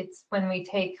 And it's when we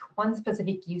take one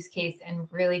specific use case and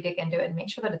really dig into it and make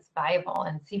sure that it's viable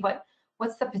and see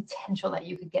what's the potential that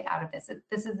you could get out of this.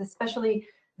 This is especially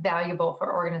valuable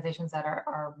for organizations that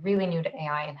are really new to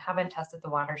AI and haven't tested the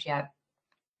waters yet,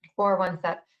 or ones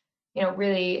that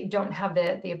really don't have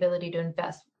the ability to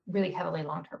invest really heavily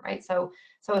long term, right? So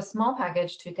a small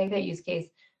package to take that use case,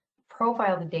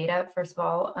 profile the data first of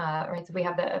all, right? So we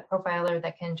have a profiler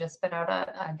that can just spit out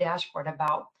a dashboard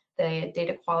about the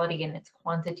data quality and its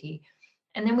quantity.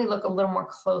 And then we look a little more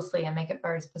closely and make it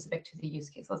very specific to the use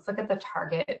case. Let's look at the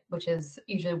target, which is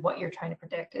usually what you're trying to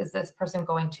predict. Is this person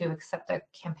going to accept a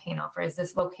campaign offer? Is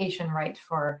this location right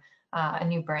for a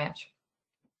new branch?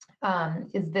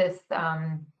 Is this,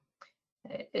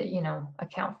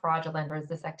 account fraudulent, or is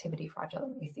this activity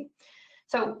fraudulent? We see.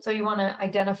 So you want to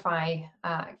identify,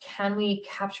 can we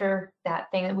capture that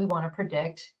thing that we want to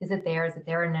predict? Is it there? Is it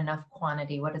there in enough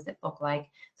quantity? What does it look like?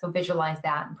 So visualize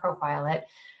that and profile it.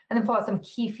 And then pull out some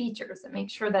key features and make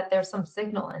sure that there's some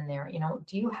signal in there.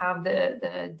 Do you have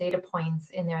the data points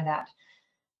in there that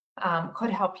could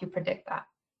help you predict that?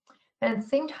 And at the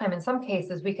same time, in some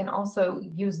cases, we can also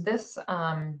use this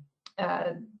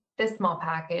this small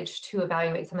package to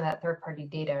evaluate some of that third-party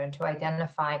data and to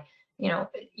identify,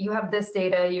 you have this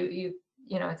data,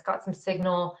 it's got some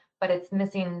signal, but it's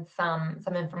missing some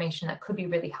information that could be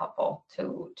really helpful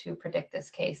to predict this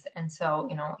case. And so,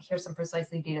 here's some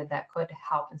precisely data that could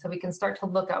help. And so we can start to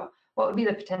look at what would be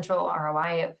the potential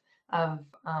ROI of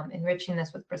enriching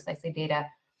this with precisely data.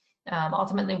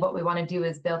 Ultimately, what we want to do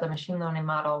is build a machine learning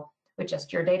model with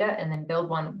just your data, and then build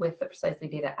one with the precisely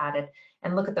data added,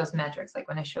 and look at those metrics. Like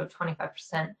when I showed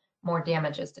 25% more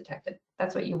damage is detected,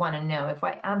 that's what you want to know. If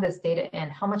I add this data in,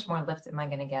 how much more lift am I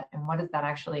going to get, and what does that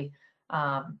actually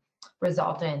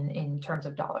result in terms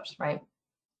of dollars, right?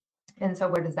 And so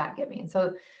where does that get me? And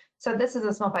so this is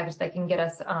a small package that can get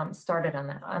us started on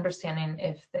that, understanding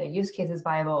if the use case is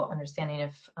viable, understanding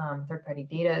if third-party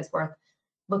data is worth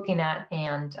looking at,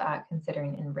 and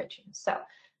considering enriching. So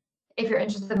if you're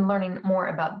interested in learning more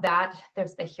about that,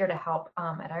 there's the Here to Help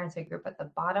at Ironside Group at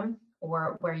the bottom,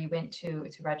 or where you went to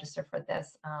register for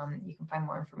this. You can find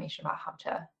more information about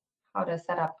how to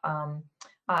set up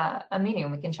a meeting,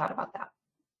 and we can chat about that.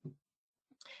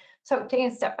 So taking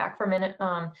a step back for a minute,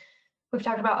 we've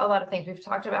talked about a lot of things. We've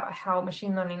talked about how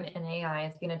machine learning and AI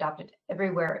is being adopted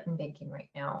everywhere in banking right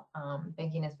now.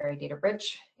 Banking is very data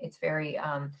rich. It's very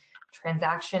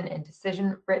transaction and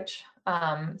decision rich.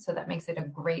 So that makes it a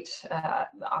great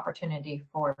opportunity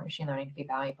for machine learning to be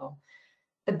valuable.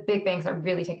 The big banks are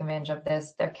really taking advantage of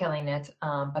this. They're killing it.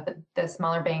 But the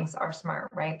smaller banks are smart,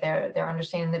 right? They're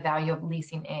understanding the value of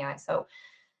leasing AI. So,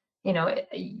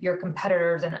 your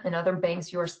competitors and other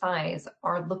banks your size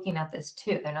are looking at this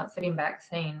too. They're not sitting back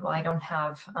saying, well, I don't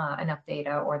have enough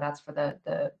data, or that's for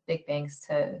the big banks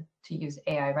to use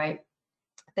AI, right?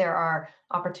 There are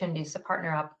opportunities to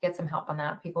partner up, get some help on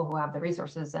that, people who have the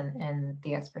resources and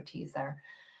the expertise there.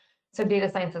 So data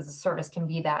science as a service can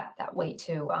be that way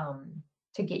to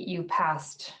get you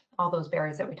past all those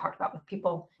barriers that we talked about with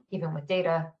people, even with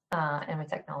data and with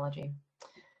technology.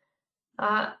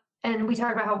 And we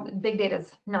talked about how big data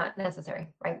is not necessary,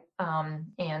 right?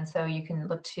 And so you can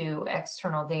look to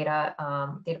external data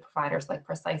providers like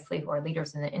Precisely, who are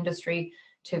leaders in the industry,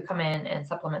 to come in and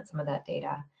supplement some of that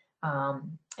data.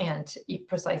 And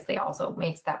Precisely also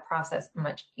makes that process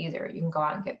much easier. You can go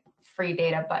out and get free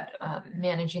data, but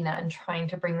managing that and trying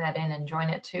to bring that in and join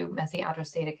it to messy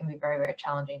address data can be very, very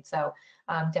challenging. So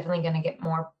definitely going to get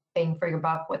more bang for your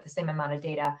buck with the same amount of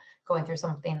data going through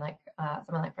something like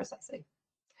Precisely.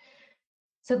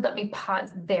 So let me pause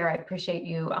there. I appreciate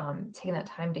you taking that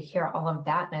time to hear all of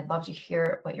that, and I'd love to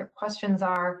hear what your questions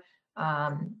are.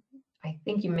 I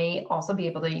think you may also be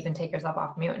able to even take yourself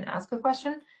off mute and ask a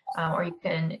question, or you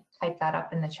can type that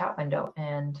up in the chat window,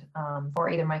 and for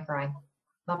either Mike or I,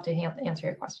 love to answer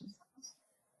your questions.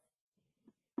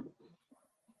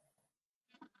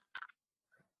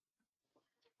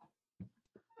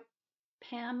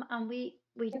 Pam, we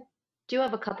do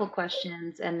have a couple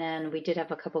questions, and then we did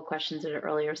have a couple questions at an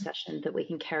earlier session that we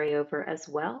can carry over as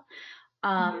well.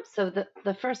 So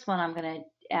the first one I'm going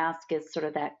to ask is sort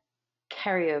of that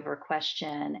carryover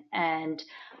question, and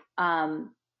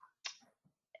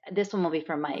this one will be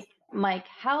for Mike. Mike,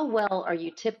 how well are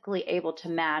you typically able to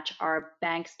match our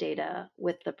bank's data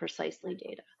with the Precisely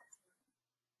data?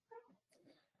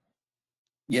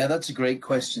 Yeah, that's a great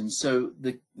question. So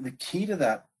the key to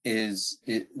that is,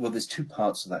 well, there's two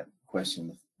parts to that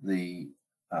question. The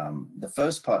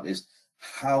first part is,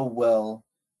 how well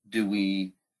do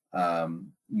we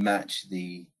match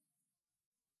the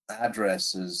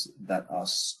addresses that are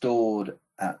stored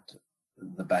at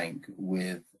the bank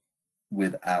with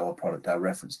our product, our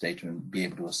reference data, and be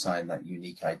able to assign that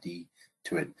unique ID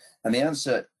to it? And the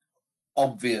answer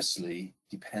obviously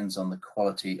depends on the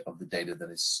quality of the data that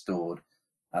is stored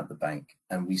at the bank,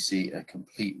 and we see a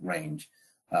complete range.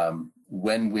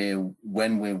 When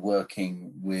we're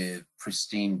working with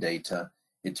pristine data,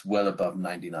 it's well above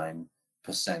 99%.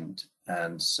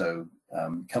 And so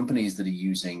companies that are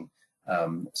using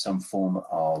some form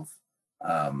of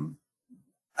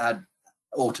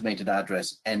automated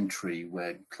address entry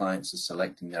where clients are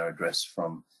selecting their address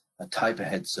from a type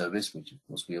ahead service, which of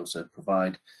course we also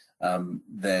provide,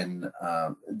 then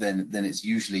it's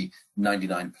usually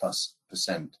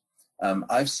 99+%.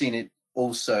 I've seen it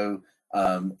also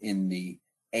in the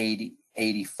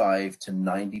 85 to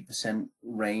 90%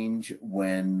 range,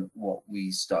 when what we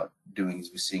start doing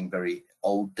is we're seeing very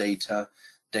old data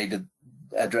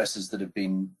addresses that have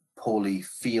been poorly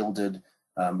fielded,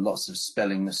 lots of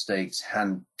spelling mistakes,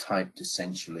 hand typed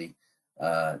essentially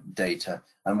data,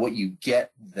 and what you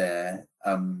get there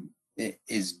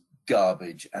is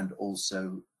garbage, and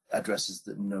also addresses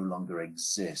that no longer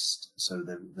exist. So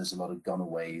there's a lot of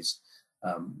gonaways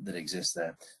that exist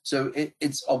there. So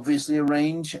it's obviously a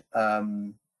range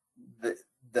that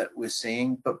we're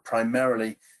seeing, but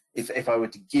primarily, if I were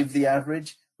to give the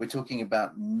average, we're talking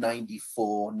about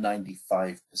 94,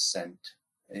 95%.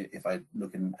 If I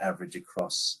look at an average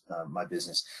across my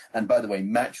business. And by the way,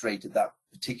 match rate at that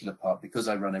particular part, because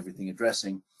I run everything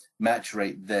addressing, match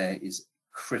rate there is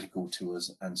critical to us,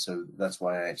 and so that's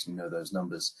why I actually know those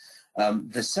numbers.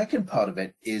 The second part of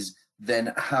it is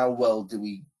then how well do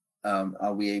we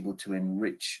are we able to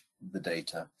enrich the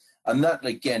data, and that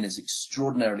again is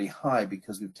extraordinarily high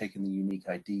because we've taken the unique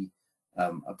ID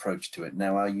approach to it.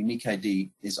 Now our unique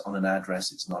ID is on an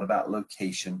address, it's not about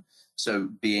location, so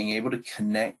being able to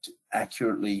connect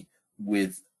accurately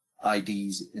with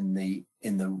IDs in the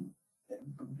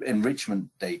enrichment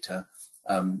data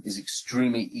is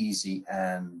extremely easy,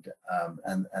 and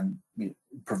you know,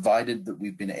 provided that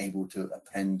we've been able to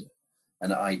append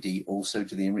an ID also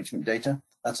to the enrichment data,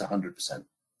 that's 100%.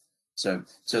 So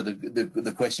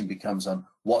the question becomes on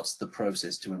what's the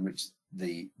process to enrich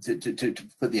to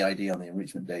put the ID on the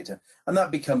enrichment data, and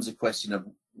that becomes a question of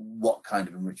what kind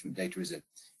of enrichment data is it.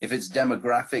 If it's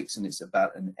demographics and it's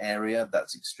about an area,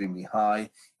 that's extremely high.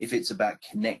 If it's about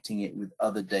connecting it with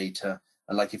other data,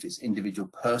 like if it's individual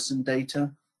person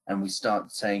data, and we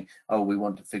start saying, oh, we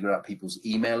want to figure out people's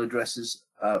email addresses,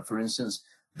 for instance,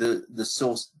 the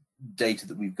source data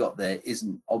that we've got there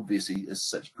isn't obviously as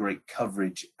such great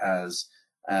coverage as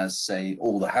say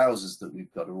all the houses that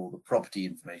we've got or all the property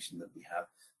information that we have,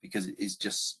 because it's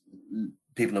just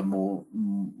people are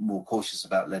more cautious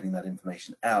about letting that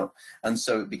information out, and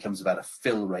so it becomes about a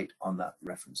fill rate on that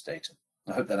reference data.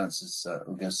 I hope that answers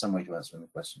or goes some way to answering the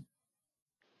question.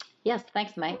 Yes,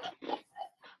 thanks, Mike.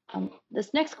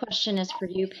 This next question is for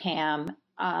you, Pam.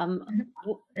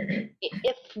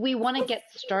 If we want to get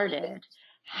started,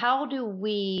 how do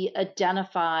we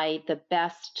identify the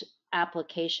best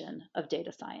application of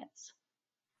data science?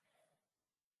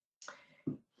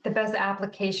 The best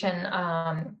application,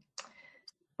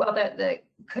 well, that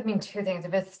could mean two things.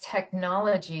 If it's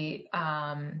technology,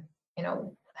 you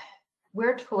know,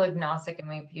 we're tool agnostic and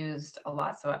we've used a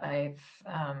lot. So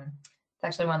it's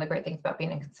actually one of the great things about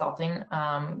being in consulting,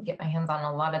 get my hands on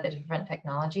a lot of the different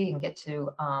technology and get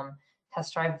to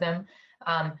test drive them.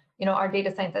 You know, our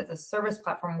data science as a service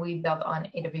platform we built on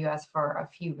AWS for a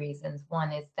few reasons.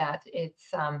 One is that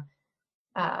it's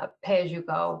pay as you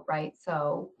go, right?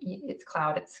 So it's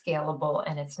cloud, it's scalable,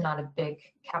 and it's not a big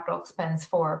capital expense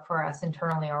for us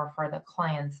internally or for the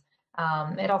clients.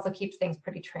 It also keeps things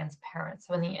pretty transparent.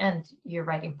 So in the end, you're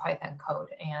writing Python code,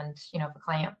 and you know, if a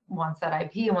client wants that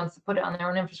IP and wants to put it on their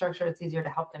own infrastructure, it's easier to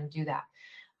help them do that.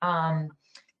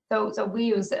 So we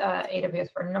use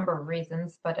AWS for a number of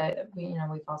reasons, but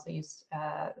we've also used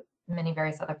many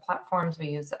various other platforms. We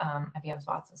use IBM's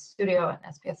Watson Studio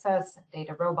and SPSS, and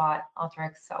Data Robot,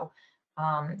 Alteryx. So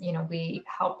you know, we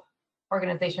help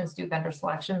organizations do vendor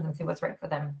selections and see what's right for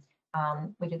them.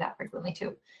 We do that frequently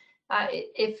too.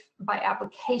 If by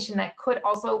application, that could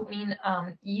also mean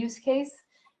use case.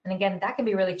 And again, that can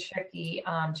be really tricky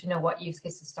to know what use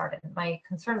case to start in. My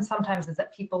concern sometimes is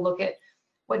that people look at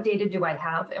what data do I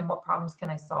have and what problems can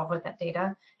I solve with that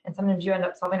data? And sometimes you end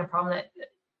up solving a problem that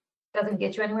doesn't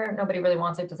get you anywhere. Nobody really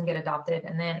wants it, doesn't get adopted.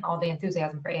 And then all the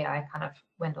enthusiasm for AI kind of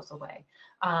dwindles away.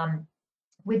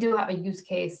 We do have a use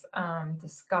case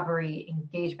discovery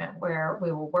engagement where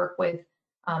we will work with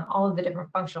all of the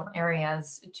different functional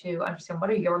areas to understand what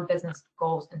are your business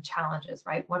goals and challenges,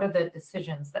 right? What are the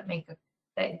decisions that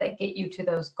that get you to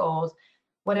those goals?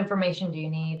 What information do you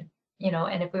need? You know,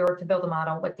 and if we were to build a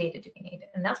model, what data do we need?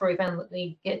 And that's where we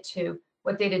finally get to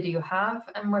what data do you have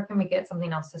and where can we get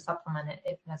something else to supplement it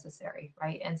if necessary,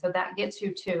 right? And so that gets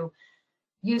you to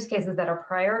use cases that are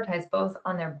prioritized both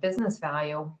on their business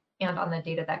value and on the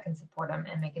data that can support them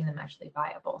and making them actually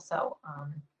viable. So,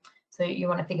 so you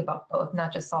want to think about both,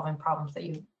 not just solving problems that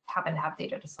you happen to have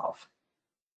data to solve.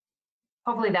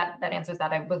 Hopefully that answers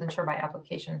that. I wasn't sure by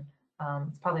application.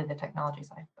 It's probably the technology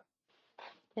side.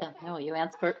 Yeah, no, you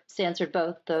answered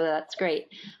both, though that's great.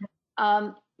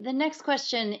 The next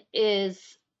question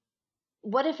is,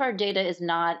 what if our data is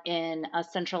not in a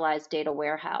centralized data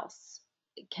warehouse?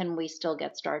 Can we still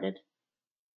get started?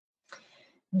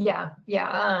 Yeah.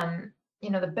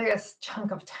 The biggest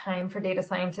chunk of time for data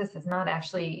scientists is not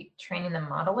actually training the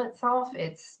model itself.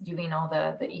 It's doing all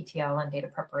the ETL and data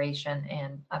preparation,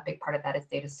 and a big part of that is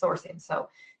data sourcing. So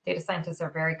data scientists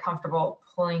are very comfortable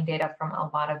pulling data from a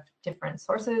lot of different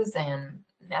sources and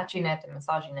matching it and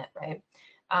massaging it, right?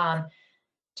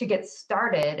 To get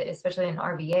started, especially in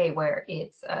RVA, where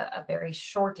it's a very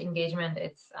short engagement,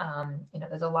 it's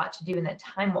there's a lot to do in that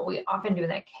time. What we often do in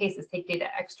that case is take data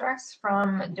extracts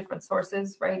from different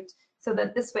sources, right? So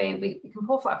that this way we can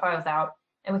pull flat files out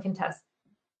and we can test,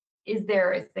 is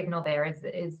there a signal there?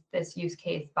 Is this use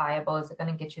case viable? Is it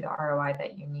going to get you the ROI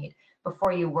that you need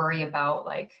before you worry about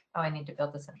like, oh, I need to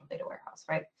build the central data warehouse,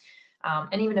 right?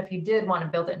 And even if you did want to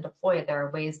build it and deploy it, there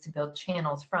are ways to build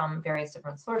channels from various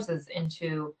different sources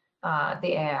into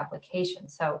the AI application.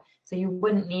 So you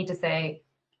wouldn't need to say,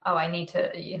 oh, I need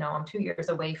to, I'm 2 years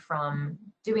away from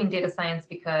doing data science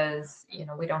because,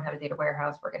 we don't have a data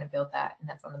warehouse. We're going to build that, and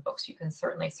that's on the books. You can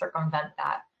certainly circumvent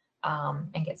that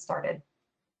and get started.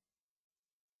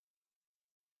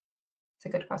 It's a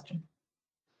good question.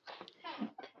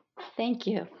 Thank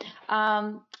you.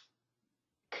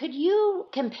 Could you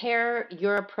compare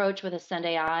your approach with Ascend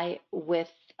AI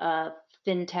with a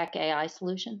fintech AI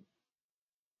solution?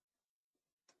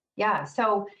 Yeah,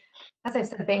 so as I've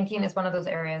said, banking is one of those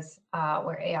areas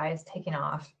where AI is taking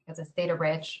off because it's data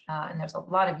rich, and there's a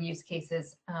lot of use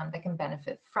cases that can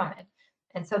benefit from it.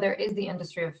 And so there is the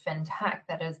industry of fintech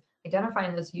that is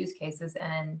identifying those use cases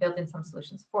and building some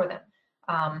solutions for them.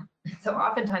 So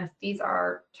oftentimes these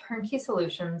are turnkey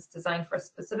solutions designed for a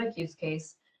specific use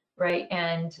case, right?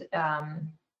 And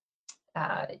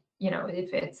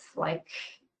if it's like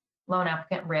loan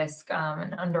applicant risk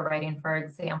and underwriting, for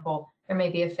example, there may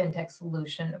be a fintech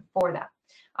solution for that.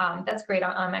 That's great.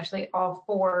 I'm actually all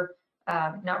for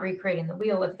not recreating the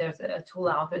wheel. If there's a tool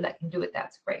out there that can do it,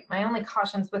 that's great. My only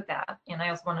cautions with that, and I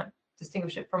also want to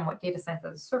distinguish it from what data science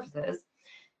as a service is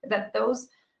that those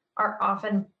are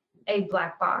often a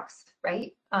black box,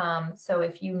 right? So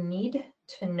if you need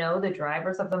to know the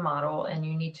drivers of the model and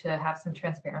you need to have some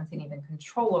transparency and even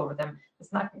control over them,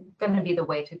 it's not going to be the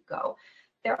way to go.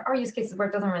 There are use cases where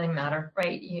it doesn't really matter,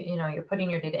 right? You're putting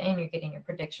your data in, you're getting your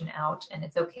prediction out, and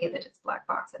it's okay that it's black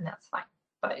box, and that's fine.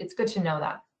 But it's good to know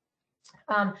that.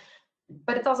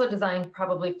 But it's also designed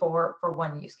probably for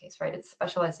one use case, right? It's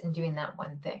specialized in doing that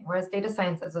one thing. Whereas data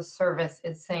science as a service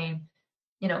is saying,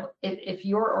 if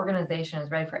your organization is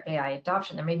ready for AI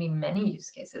adoption, there may be many use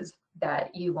cases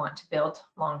that you want to build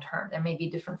long-term. There may be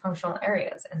different functional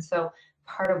areas. And so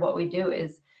part of what we do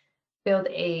is build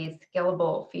a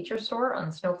scalable feature store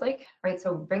on Snowflake, right?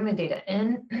 So bring the data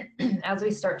in. As we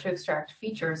start to extract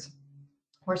features,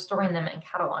 we're storing them and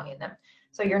cataloging them.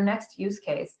 So your next use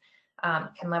case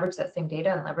can leverage that same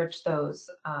data and leverage those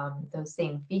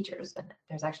same features. And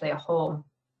there's actually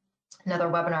another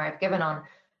webinar I've given on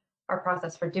our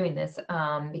process for doing this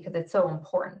because it's so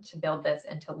important to build this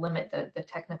and to limit the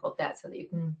technical debt so that you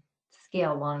can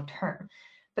scale long term.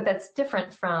 But that's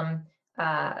different from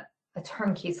a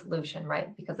turnkey solution,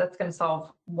 right? Because that's going to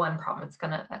solve one problem.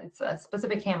 It's a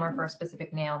specific hammer for a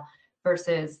specific nail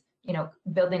versus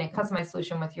building a customized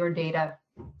solution with your data,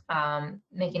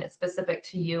 making it specific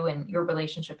to you and your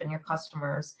relationship and your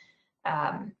customers,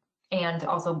 and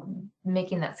also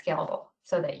making that scalable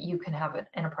so that you can have an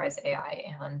enterprise AI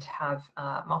and have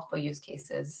multiple use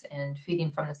cases and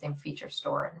feeding from the same feature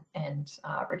store and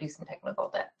reducing technical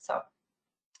debt. So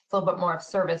it's a little bit more of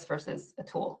service versus a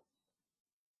tool.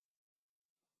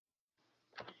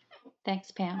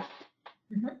 Thanks, Pam.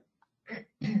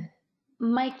 Mm-hmm.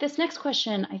 Mike, this next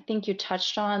question I think you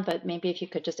touched on, but maybe if you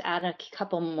could just add a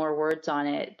couple more words on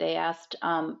it. They asked,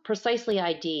 precisely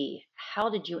ID, how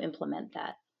did you implement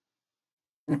that?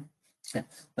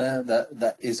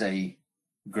 That is a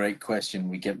great question.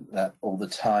 We get that all the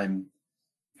time.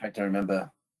 In fact, I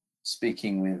remember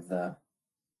speaking with a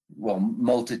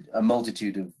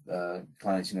multitude of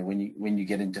clients. When you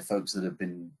get into folks that have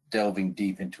been delving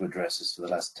deep into addresses for the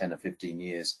last 10 or 15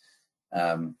 years,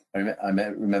 I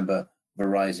remember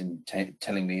Verizon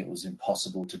telling me it was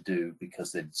impossible to do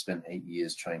because they'd spent 8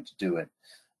 years trying to do it.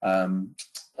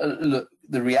 Look,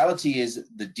 the reality is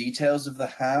the details of the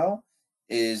how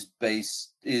is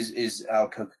our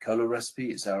Coca-Cola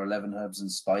recipe. It's our 11 herbs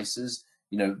and spices.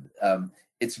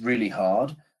 It's really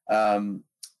hard.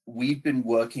 We've been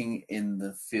working in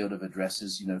the field of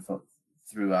addresses,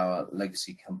 through our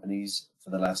legacy companies for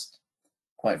the last,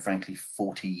 quite frankly,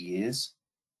 40 years.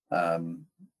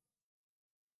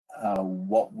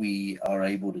 what we are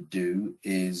able to do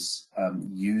is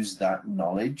use that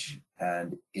knowledge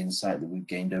and insight that we've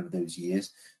gained over those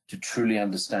years to truly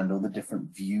understand all the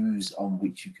different views on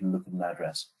which you can look at an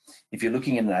address. If you're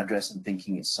looking at an address and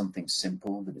thinking it's something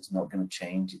simple, that it's not going to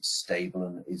change, it's stable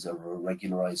and is a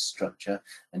regularized structure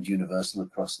and universal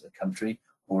across the country,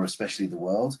 or especially the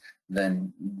world,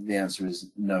 then the answer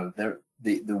is no.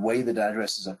 The way that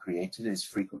addresses are created is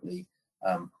frequently,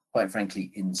 quite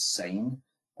frankly, insane.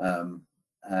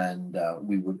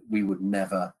 We would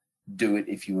never do it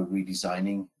if you were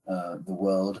redesigning the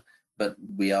world, but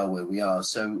we are where we are.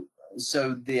 So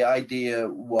the idea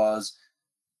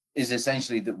is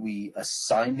essentially that we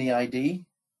assign the ID,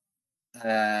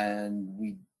 and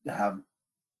we have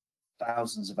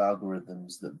thousands of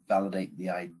algorithms that validate the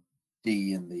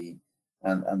ID and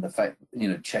the fact,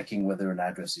 checking whether an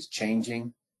address is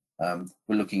changing.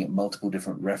 We're looking at multiple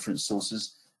different reference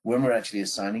sources. When we're actually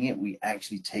assigning it, we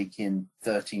actually take in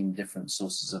 13 different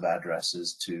sources of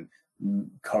addresses to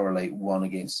correlate one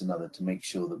against another to make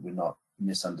sure that we're not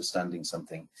misunderstanding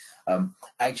something.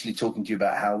 Actually talking to you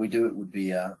about how we do it would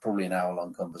be probably an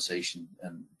hour-long conversation,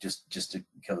 and just to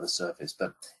cover the surface,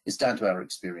 but it's down to our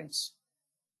experience.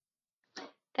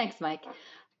 Thanks, Mike.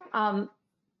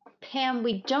 Pam,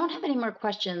 we don't have any more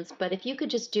questions, but if you could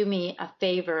just do me a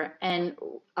favor, and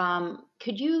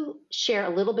could you share a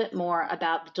little bit more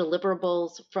about the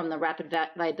deliverables from the rapid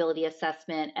viability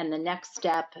assessment and the next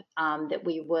step that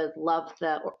we would love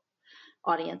the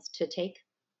audience to take?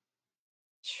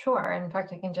 Sure. In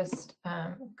fact, I can just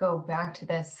go back to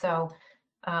this. So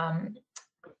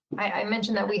I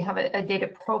mentioned that we have a data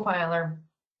profiler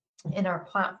in our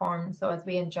platform. So as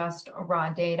we ingest raw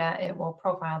data, it will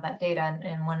profile that data,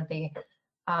 and one of the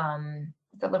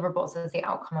deliverables is the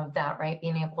outcome of that, right?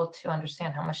 Being able to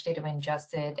understand how much data we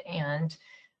ingested, and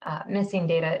missing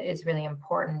data is really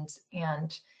important,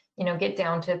 and get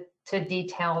down to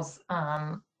details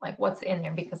like what's in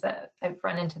there, because I've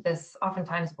run into this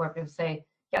oftentimes where people say,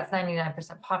 yeah, it's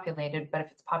 99% populated, but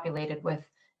if it's populated with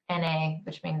NA,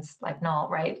 which means like null,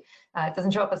 right? It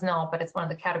doesn't show up as null, but it's one of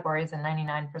the categories, and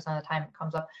 99% of the time it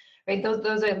comes up, right?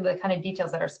 Those are the kind of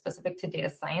details that are specific to data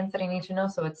science that I need to know.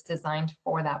 So it's designed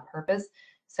for that purpose.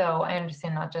 So I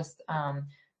understand not just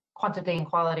quantity and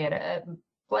quality at a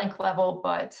blank level,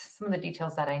 but some of the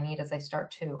details that I need as I start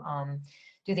to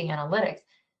do the analytics.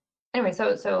 Anyway,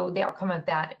 so the outcome of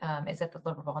that is a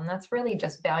deliverable, and that's really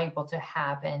just valuable to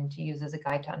have and to use as a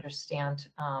guide to understand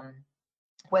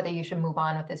whether you should move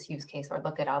on with this use case or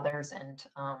look at others,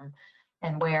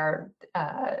 and where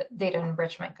data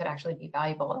enrichment could actually be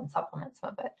valuable and supplement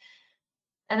some of it.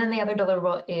 And then the other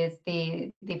deliverable is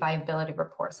the viability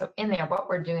report. So in there, what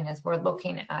we're doing is we're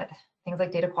looking at things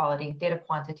like data quality, data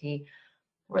quantity.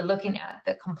 We're looking at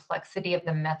the complexity of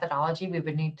the methodology we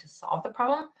would need to solve the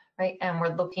problem, right? And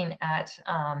we're looking at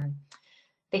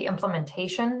the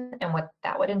implementation and what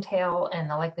that would entail, and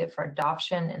the likelihood for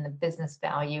adoption, and the business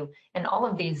value, and all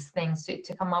of these things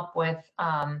to come up with.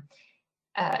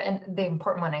 And the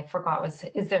important one I forgot was,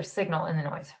 is there signal in the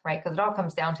noise, right? Because it all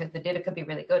comes down to the data could be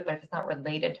really good, but if it's not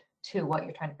related to what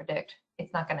you're trying to predict,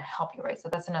 it's not going to help you, right? So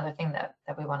that's another thing that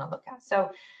we want to look at.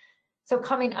 So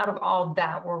coming out of all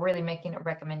that, we're really making a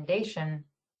recommendation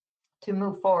to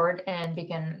move forward and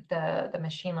begin the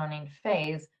machine learning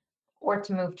phase, or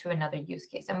to move to another use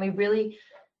case. And we really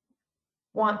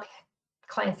want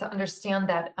clients to understand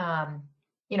that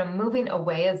moving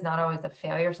away is not always a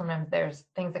failure. Sometimes there's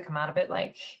things that come out of it,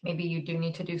 like maybe you do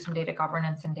need to do some data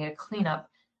governance and data cleanup,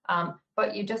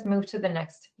 but you just move to the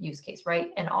next use case,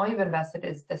 right? And all you've invested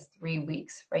is this 3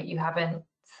 weeks, right? You haven't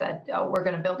said, oh, we're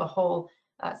going to build a whole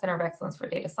center of excellence for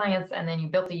data science, and then you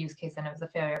built a use case and it was a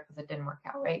failure because it didn't work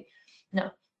out, right?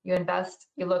 No, you invest,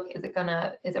 you look, is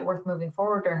it worth moving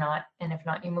forward or not? And if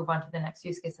not, you move on to the next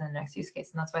use case and the next use case.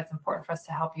 And that's why it's important for us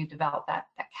to help you develop that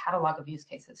catalog of use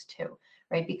cases too,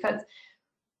 right? Because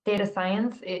data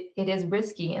science, it is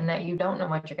risky in that you don't know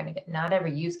what you're going to get. Not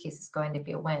every use case is going to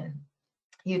be a win.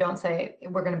 You don't say,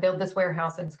 we're going to build this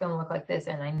warehouse and it's going to look like this,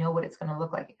 and I know what it's going to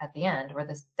look like at the end, or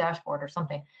this dashboard or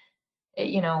something.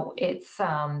 It's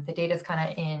the data is kind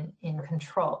of in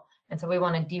control. And so we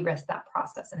want to de-risk that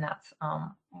process, and that's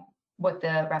what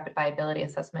the rapid viability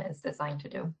assessment is designed to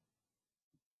do.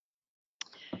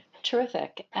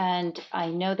 Terrific. And I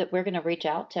know that we're going to reach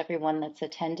out to everyone that's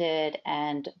attended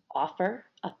and offer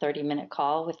a 30-minute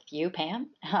call with you, Pam,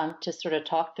 to sort of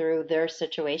talk through their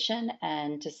situation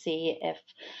and to see if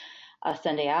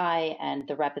Ascend AI and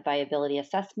the rapid viability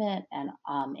assessment and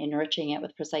enriching it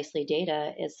with precisely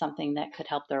data is something that could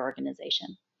help their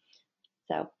organization.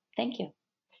 So thank you.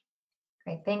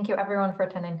 Great. Thank you, everyone, for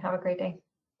attending. Have a great day.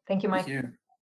 Thank you, Mike. Thank you.